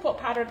 7 different quilt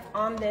patterns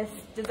on this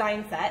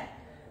design set.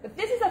 But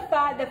this is the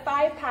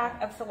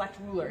 5-pack of select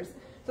rulers.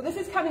 So this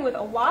is coming with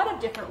a lot of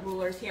different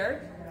rulers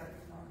here.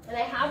 And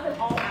I have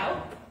them all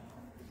out.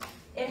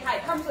 It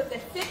comes with the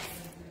 6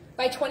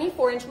 by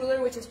 24 inch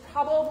ruler, which is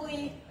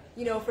probably,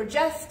 you know, for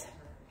just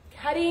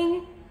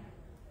cutting,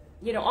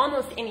 you know,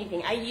 almost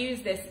anything. I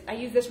use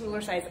this ruler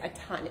size a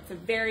ton. It's a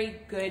very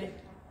good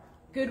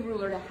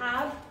ruler to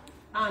have.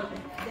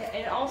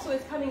 It also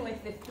is coming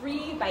with the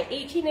 3 by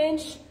 18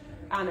 inch,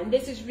 and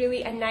this is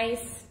really a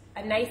nice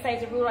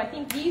size of ruler. I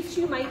think these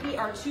two might be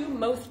our 2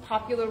 most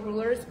popular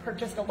rulers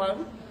purchased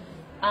alone,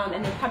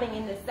 and they're coming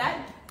in this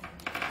set.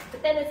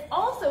 But then it's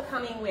also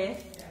coming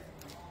with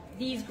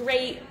these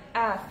great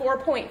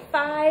 4.5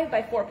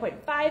 by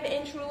 4.5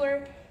 inch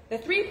ruler, the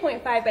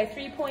 3.5 by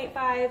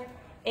 3.5,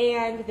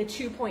 and the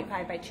 2.5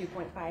 by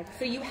 2.5.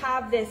 So you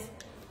have this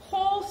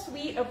whole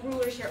suite of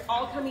rulers here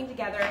all coming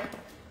together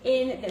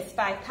in this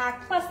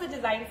 5-pack plus the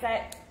design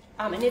set,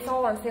 and it's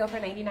all on sale for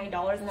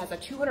 $99 and has a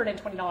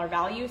 $220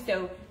 value,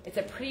 so it's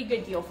a pretty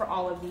good deal for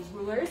all of these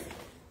rulers.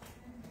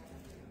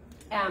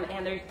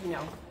 And they're, you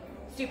know,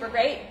 super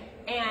great.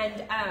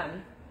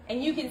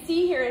 And you can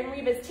see here in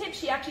Riva's tip,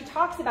 she actually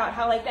talks about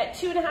how, like, that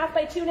 2.5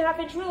 by 2.5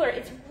 inch ruler,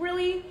 it's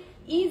really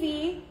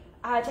easy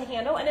to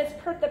handle, and it's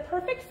the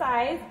perfect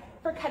size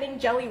for cutting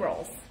jelly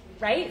rolls,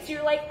 right? So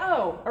you're like,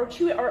 oh,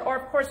 or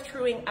of course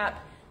truing up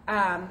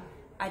a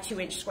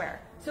 2-inch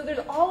square. So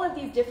there's all of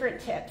these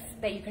different tips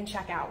that you can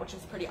check out, which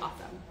is pretty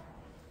awesome.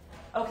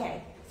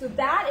 Okay, so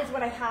that is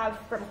what I have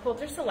from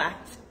Quilter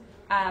Select.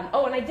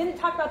 Oh, and I didn't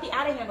talk about the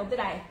Atta handle, did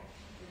I?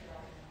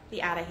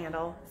 The Atta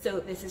handle.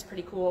 So this is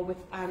pretty cool.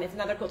 It's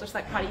another Quilter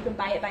Select product. You can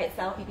buy it by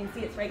itself. You can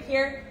see it's right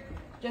here.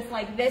 Just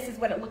like this is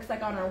what it looks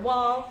like on our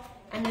wall.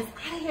 And this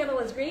Atta handle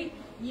is great.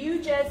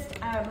 You just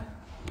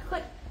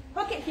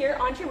hook it here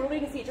onto your ruler.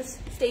 You can see it just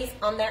stays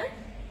on there.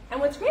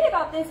 And what's great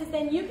about this is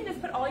then you can just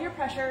put all your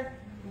pressure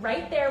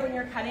right there when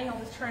you're cutting. I'll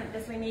just turn it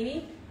this way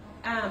maybe.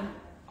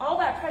 All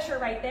that pressure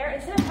right there.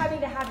 Instead of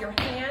having to have your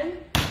hand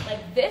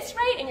like this,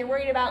 right? And you're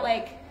worried about,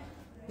 like,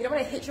 you don't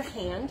want to hit your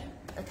hand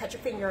or cut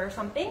your finger or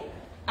something.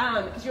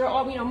 Because you're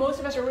all, you know, most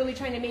of us are really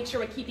trying to make sure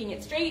we're keeping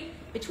it straight.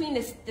 Between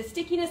the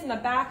stickiness in the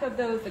back of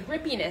those, the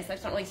grippiness,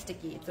 that's not really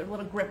sticky. It's a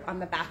little grip on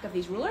the back of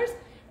these rulers.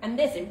 And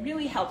this, it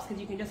really helps because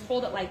you can just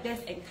hold it like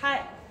this and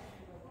cut.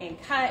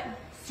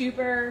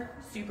 Super,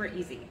 super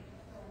easy.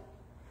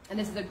 And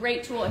this is a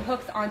great tool. It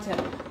hooks onto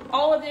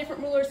all of the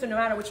different rulers, so no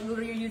matter which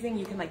ruler you're using,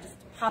 you can, like, just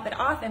pop it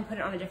off and put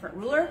it on a different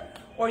ruler,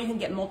 or you can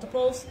get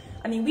multiples.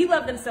 I mean, we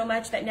love them so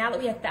much that now that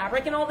we have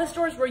fabric in all the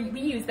stores,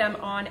 we use them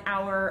on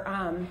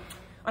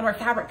our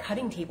fabric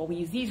cutting table. We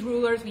use these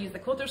rulers, we use the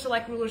Quilter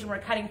Select rulers when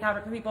we're cutting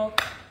fabric for people,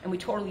 and we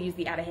totally use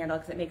the Atta handle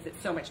because it makes it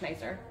so much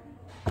nicer.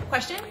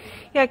 Question?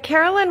 Yeah,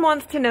 Carolyn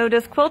wants to know,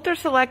 does Quilter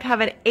Select have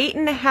an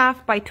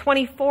 8.5 by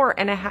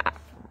 24.5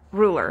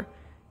 ruler?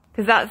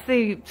 Because that's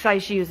the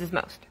size she uses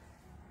most.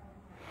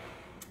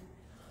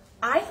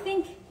 I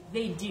think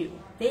they do.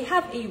 They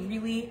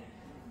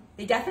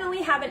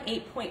definitely have an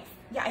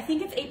Yeah, I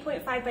think it's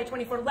 8.5 by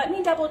 24. Let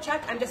me double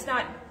check. I'm just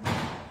not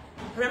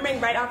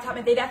remembering right off the top of my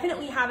head. They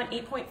definitely have an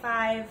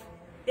 8.5.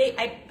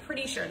 I'm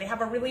pretty sure they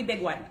have a really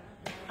big one.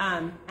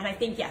 And I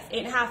think, yes,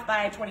 8.5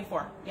 by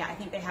 24. Yeah, I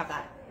think they have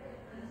that.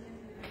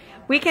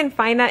 We can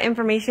find that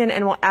information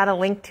and we'll add a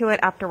link to it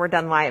after we're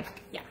done live.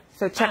 Yeah.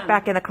 So check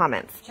back in the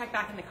comments. Check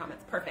back in the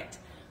comments. Perfect.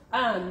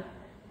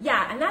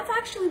 Yeah, and that's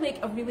actually like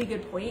a really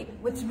good point.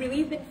 What's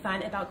really been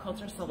fun about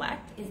Culture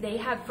Select is they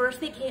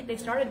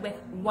started with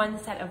one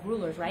set of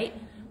rulers, right?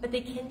 But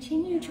they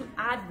continue to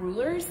add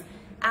rulers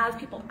as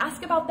people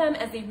ask about them,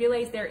 as they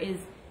realize there is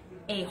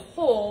a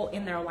hole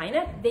in their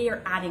lineup, they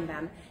are adding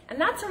them. And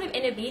that sort of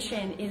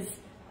innovation is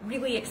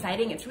really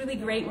exciting. It's really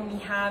great when we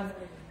have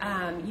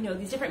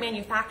these different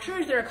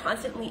manufacturers that are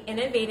constantly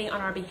innovating on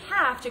our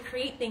behalf to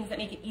create things that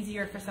make it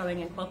easier for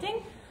sewing and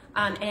quilting.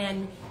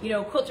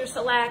 Culture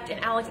Select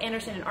and Alex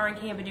Anderson and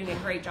R&K have been doing a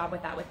great job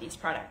with that with these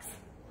products.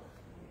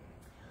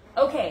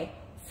 Okay,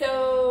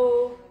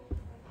 so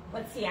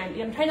let's see,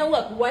 I'm trying to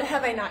look, what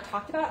have I not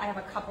talked about? I have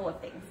a couple of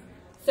things.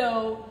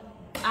 So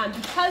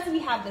because we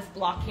have this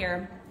block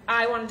here,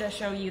 I wanted to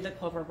show you the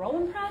Clover Roll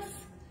and Press.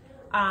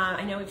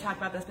 I know we've talked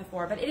about this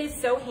before, but it is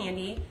so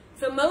handy.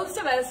 So most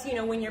of us,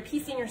 when you're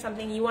piecing or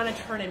something, you want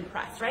to turn and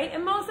press, right?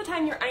 And most of the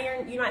time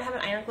you might have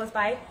an iron close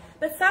by,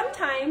 but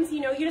sometimes,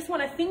 you just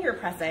want to finger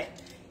press it.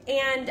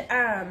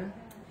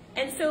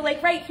 And so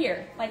like right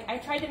here, like I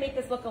tried to make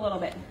this look a little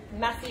bit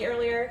messy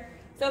earlier.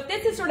 So if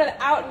this is sort of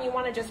out and you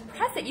want to just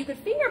press it, you could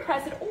finger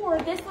press it, or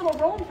this little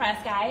roll and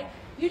press guy,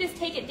 you just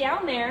take it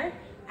down there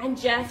and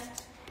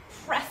just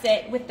press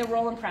it with the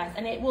roll and press,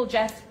 and it will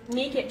just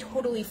make it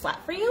totally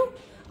flat for you.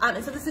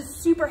 And so this is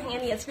super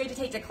handy. It's great to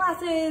take to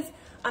classes.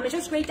 It's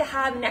just great to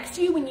have next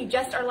to you when you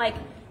just are like,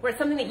 where it's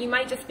something that you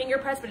might just finger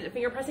press, but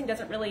finger pressing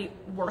doesn't really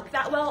work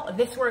that well.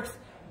 This works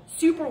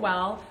super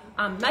well,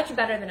 much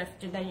better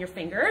than your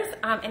fingers,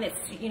 and it's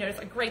it's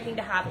a great thing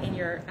to have in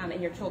your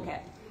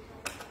toolkit.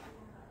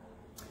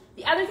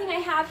 The other thing I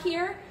have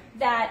here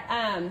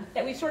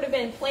that we've sort of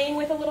been playing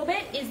with a little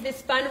bit is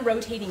this fun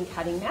rotating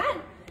cutting mat,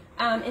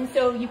 and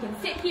so you can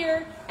sit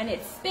here and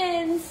it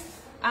spins.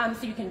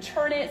 So you can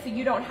turn it, so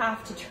you don't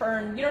have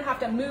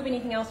to move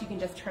anything else, you can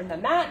just turn the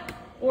mat.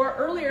 Or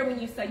earlier when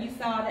you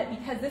saw that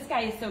because this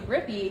guy is so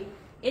grippy,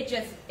 it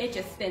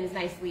just spins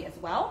nicely as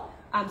well.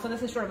 So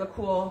this is sort of a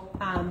cool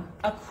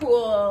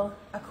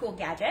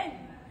gadget.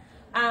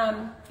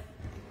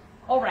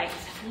 All right,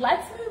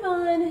 let's move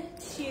on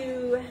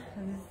to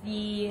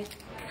the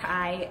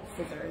Kai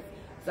scissors.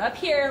 So up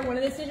here, one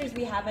of the scissors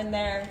we have in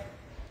there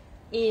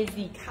is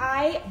the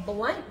Kai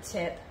Blunt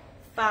Tip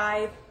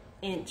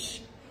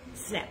 5-inch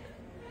snip.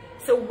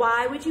 So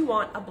why would you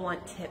want a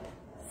blunt tip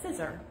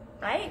scissor,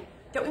 right?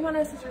 Don't we want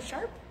our scissors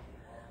sharp?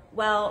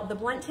 Well, the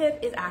blunt tip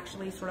is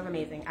actually sort of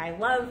amazing. I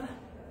love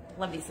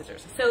these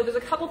scissors. So there's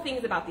a couple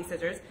things about these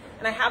scissors,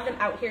 and I have them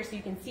out here so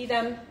you can see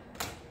them.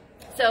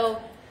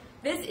 So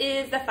this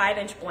is the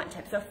 5-inch blunt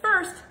tip. So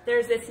first,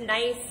 there's this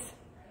nice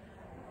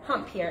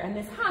hump here, and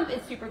this hump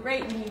is super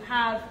great when you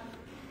have,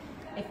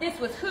 if this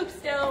was hoop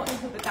still, and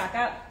hoop it back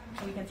up,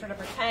 so we can sort of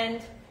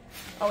pretend.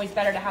 Always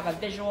better to have a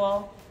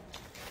visual.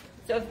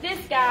 So if this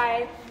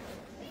guy,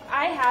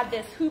 I have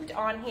this hooped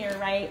on here,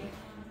 right?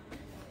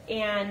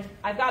 And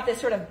I've got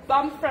this sort of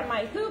bump from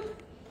my hoop,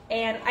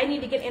 and I need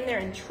to get in there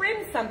and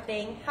trim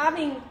something.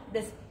 Having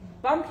this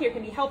bump here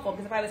can be helpful,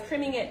 because if I was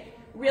trimming it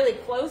really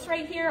close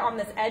right here on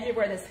this edge of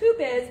where this hoop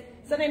is,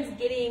 sometimes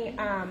getting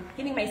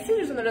my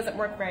scissors in there doesn't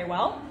work very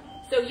well.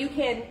 So you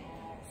can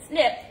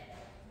snip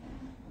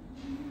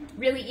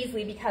really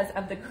easily because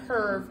of the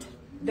curved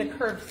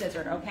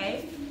scissor,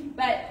 okay?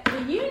 But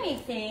the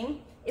unique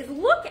thing is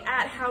look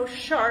at how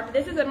sharp,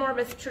 this is a more of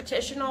a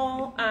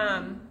traditional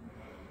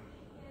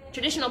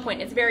point,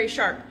 it's very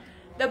sharp.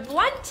 The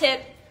blunt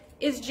tip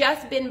is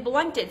just been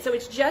blunted, so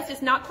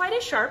it's not quite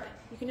as sharp.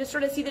 You can just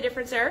sort of see the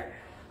difference there.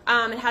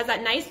 It has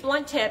that nice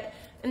blunt tip,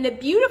 and the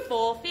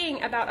beautiful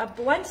thing about a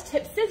blunt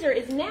tip scissor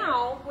is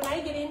now, when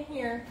I get in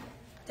here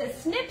to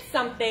snip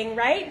something,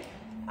 right,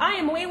 I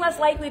am way less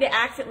likely to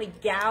accidentally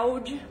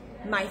gouge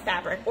my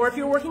fabric. Or if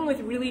you're working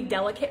with really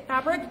delicate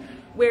fabric,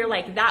 where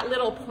like that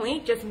little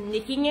point, just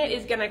nicking it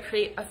is gonna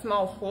create a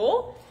small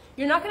hole,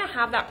 you're not gonna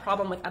have that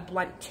problem with a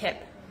blunt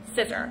tip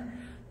scissor.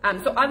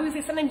 So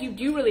obviously sometimes you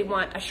do really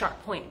want a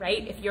sharp point,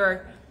 right? If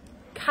you're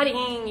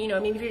cutting,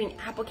 maybe if you're doing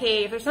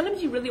applique, or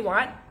sometimes you really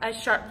want a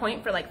sharp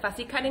point for like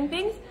fussy cutting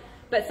things,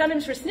 but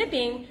sometimes for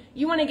snipping,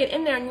 you wanna get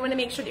in there and you wanna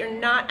make sure that you're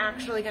not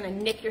actually gonna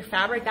nick your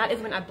fabric. That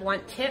is when a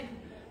blunt tip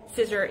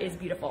scissor is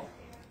beautiful.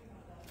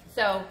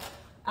 So,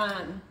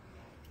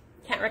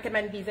 can't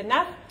recommend these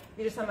enough.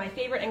 These are some of my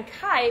favorite. And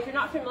Kai, if you're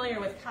not familiar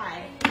with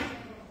Kai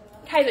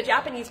is a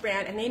Japanese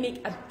brand, and they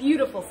make a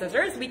beautiful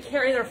scissors. We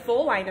carry their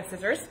full line of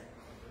scissors.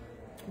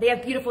 They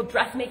have beautiful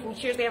dressmaking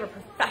shears. They have a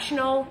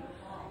professional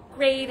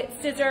grade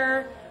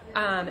scissor.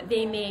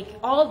 They make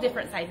all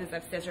different sizes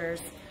of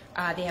scissors.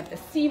 They have the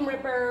seam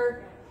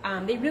ripper.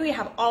 They really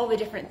have all the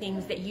different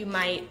things that you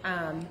might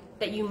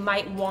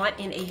want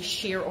in a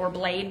shear or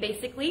blade,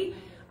 basically.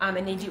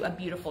 And they do a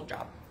beautiful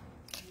job.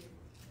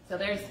 So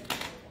there's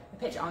a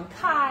pitch on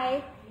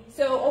Kai.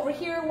 So over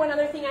here, one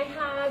other thing I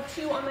have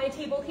too on my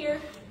table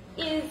here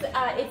is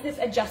it's this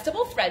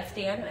adjustable thread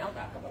stand. And I'll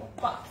grab a little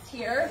box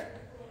here.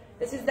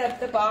 This is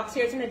the box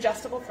here. It's an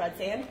adjustable thread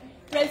stand.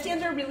 Thread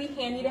stands are really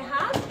handy to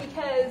have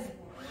because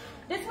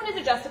this one is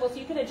adjustable, so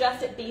you can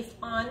adjust it based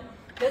on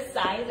the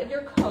size of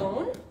your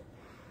cone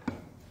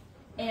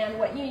and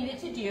what you need it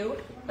to do.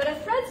 But a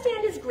thread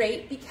stand is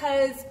great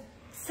because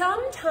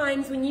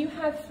sometimes when you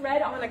have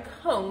thread on a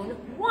cone,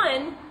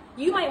 one,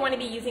 you might want to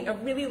be using a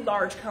really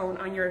large cone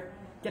on your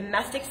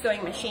domestic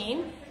sewing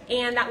machine,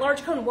 and that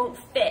large cone won't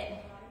fit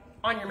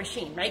on your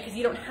machine, right? Because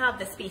you don't have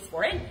the space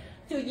for it.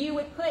 So you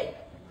would put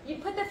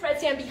the thread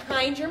stand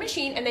behind your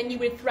machine, and then you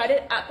would thread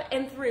it up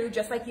and through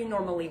just like you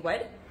normally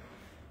would.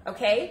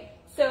 Okay?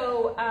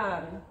 So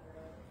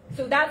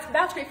so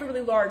that's great for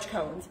really large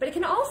cones. But it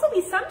can also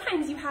be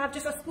sometimes you have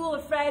just a spool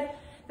of thread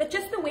that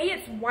just the way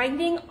it's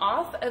winding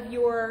off of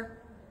your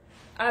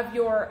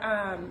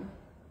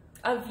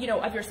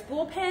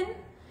spool pin,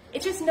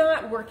 it's just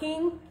not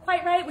working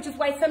quite right, which is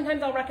why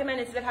sometimes I'll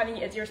recommend instead of having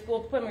it as your spool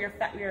pin where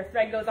your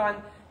thread goes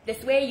on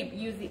this way, you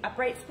use the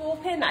upright spool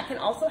pin. That can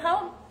also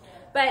help.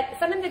 But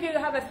sometimes if you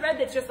have a thread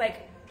that's just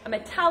like a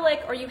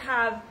metallic, or you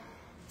have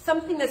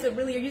something that's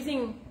you're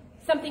using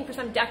something for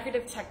some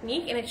decorative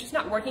technique and it's just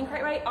not working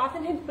quite right,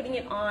 oftentimes putting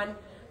it on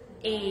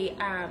a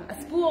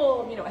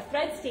spool, a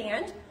thread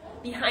stand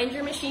behind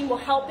your machine will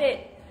help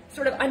it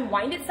sort of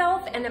unwind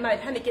itself, and then by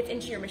the time it gets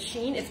into your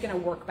machine, it's going to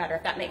work better,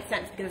 if that makes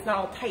sense, because it's not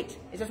all tight.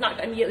 It's just not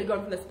immediately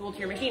going from the spool to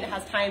your machine. It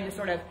has time to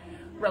sort of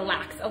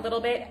relax a little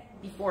bit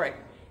before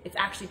it's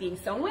actually being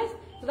sewn with.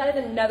 So that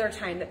is another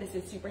time that this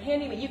is super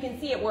handy, but you can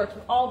see it works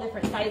with all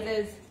different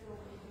sizes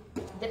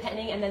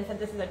depending, and then since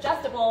this is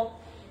adjustable,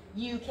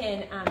 you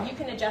can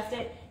adjust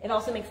it. It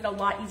also makes it a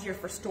lot easier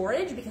for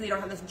storage because you don't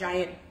have this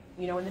giant,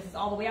 and this is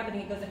all the way up, I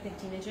think it goes to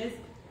 15 inches.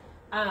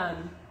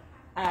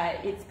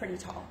 It's pretty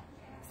tall.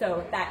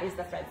 So that is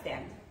the thread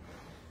stand.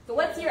 So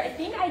let's see here, I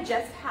think I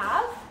just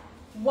have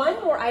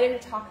one more item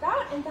to talk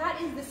about, and that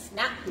is the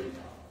snap hoop.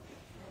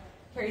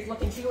 Carrie's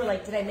looking too, we're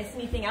like, did I miss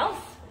anything else?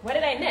 What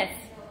did I miss?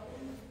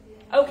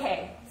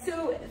 Okay,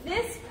 so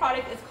this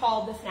product is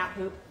called the snap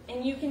hoop,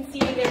 and you can see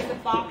there's the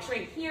box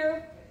right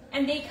here,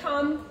 and they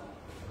come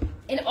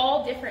in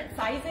all different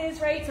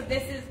sizes, right? So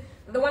this is,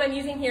 the one I'm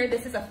using here,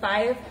 this is a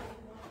 5x7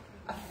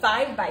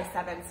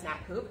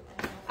 snap hoop,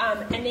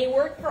 and they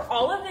work for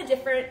all of the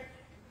different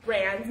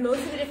brands.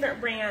 Most of the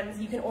different brands,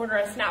 you can order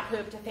a snap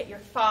hoop to fit your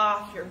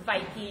Foth, your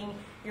Viking,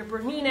 your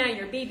Bernina,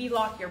 your Baby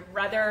Lock, your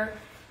Brother.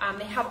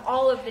 They have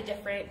all of the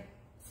different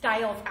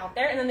styles out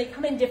there, and then they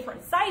come in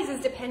different sizes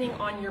depending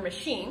on your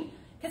machine,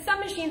 because some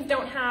machines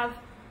don't have,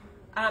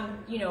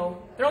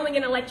 they're only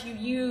going to let you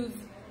use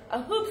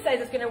a hoop size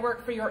that's going to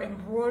work for your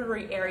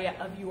embroidery area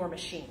of your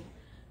machine.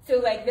 So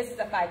like this is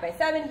a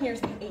 5x7, here's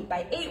the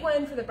 8x8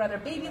 one for the Brother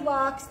Baby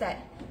Locks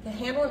that can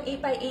handle an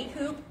 8x8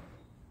 hoop.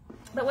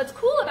 But what's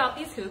cool about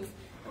these hoops,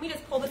 let me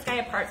just pull this guy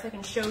apart so I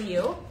can show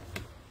you.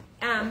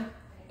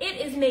 It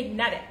is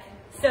magnetic.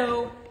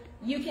 So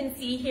you can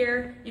see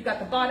here, you've got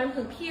the bottom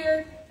hoop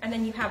here, and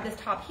then you have this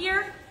top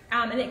here.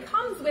 And it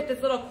comes with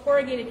this little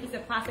corrugated piece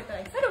of plastic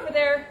that I set over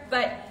there,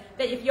 but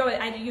that if you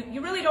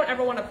really don't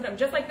ever want to put them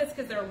just like this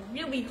because they're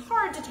really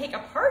hard to take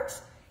apart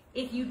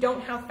if you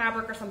don't have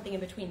fabric or something in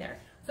between there.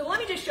 So let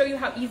me just show you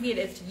how easy it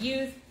is to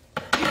use.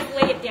 You just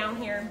lay it down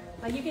here.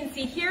 Like you can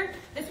see here,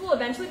 this will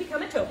eventually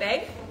become a tote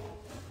bag.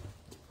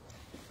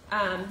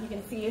 You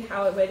can see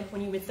how it would,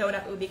 when you would sew it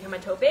up, it would become a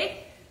tote bag.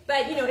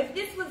 But if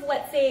this was,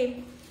 let's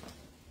say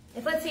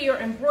you're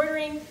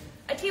embroidering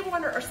a table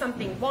runner or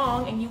something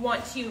long and you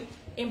want to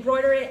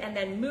embroider it and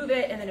then move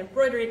it and then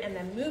embroider it and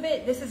then move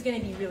it, this is going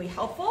to be really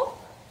helpful.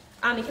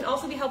 It can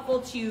also be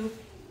helpful to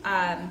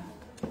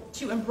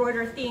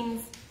embroider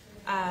things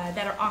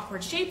that are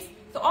awkward shapes.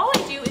 So all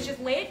I do is just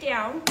lay it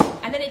down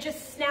and then it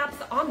just snaps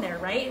on there,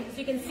 right? So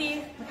you can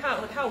see,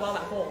 look how well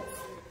that holds,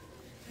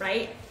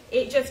 right?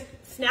 It just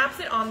snaps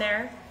it on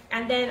there,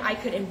 and then I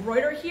could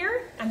embroider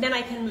here, and then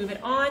I can move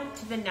it on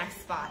to the next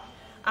spot.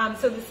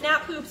 So the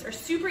snap hoops are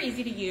super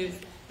easy to use.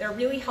 They're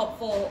really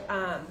helpful.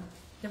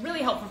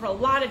 For a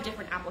lot of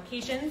different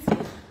applications.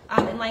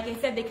 And like I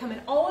said, they come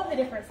in all of the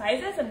different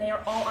sizes, and they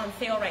are all on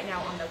sale right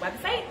now on their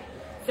website.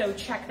 So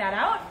check that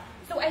out.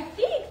 So I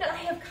think that I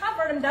have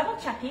covered, I'm double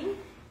checking,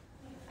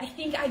 I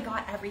think I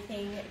got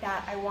everything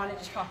that I wanted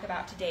to talk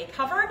about today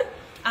covered.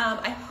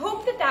 I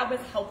hope that was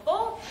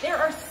helpful. There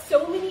are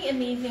so many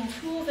amazing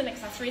tools and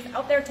accessories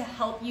out there to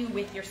help you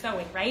with your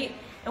sewing, right?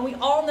 And we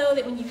all know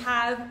that when you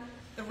have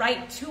the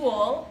right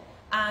tool,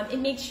 it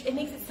makes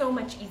it so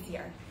much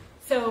easier.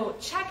 So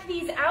check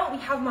these out. We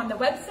have them on the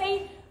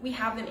website. We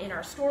have them in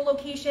our store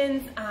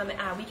locations.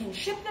 We can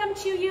ship them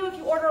to you if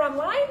you order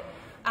online.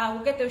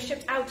 We'll get those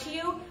shipped out to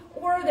you.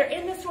 Or they're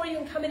in the store. You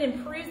can come in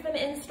and peruse them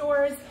in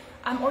stores.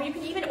 Or you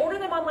can even order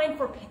them online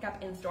for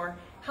pickup in store.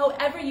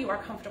 However you are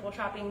comfortable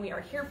shopping, we are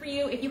here for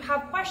you. If you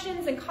have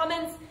questions and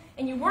comments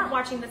and you weren't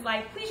watching this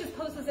live, please just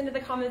post those into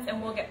the comments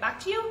and we'll get back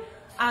to you.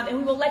 And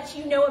we will let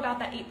you know about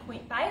that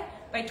 8.5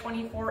 by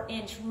 24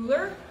 inch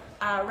ruler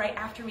right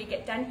after we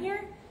get done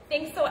here.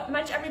 Thanks so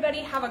much, everybody.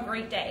 Have a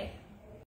great day.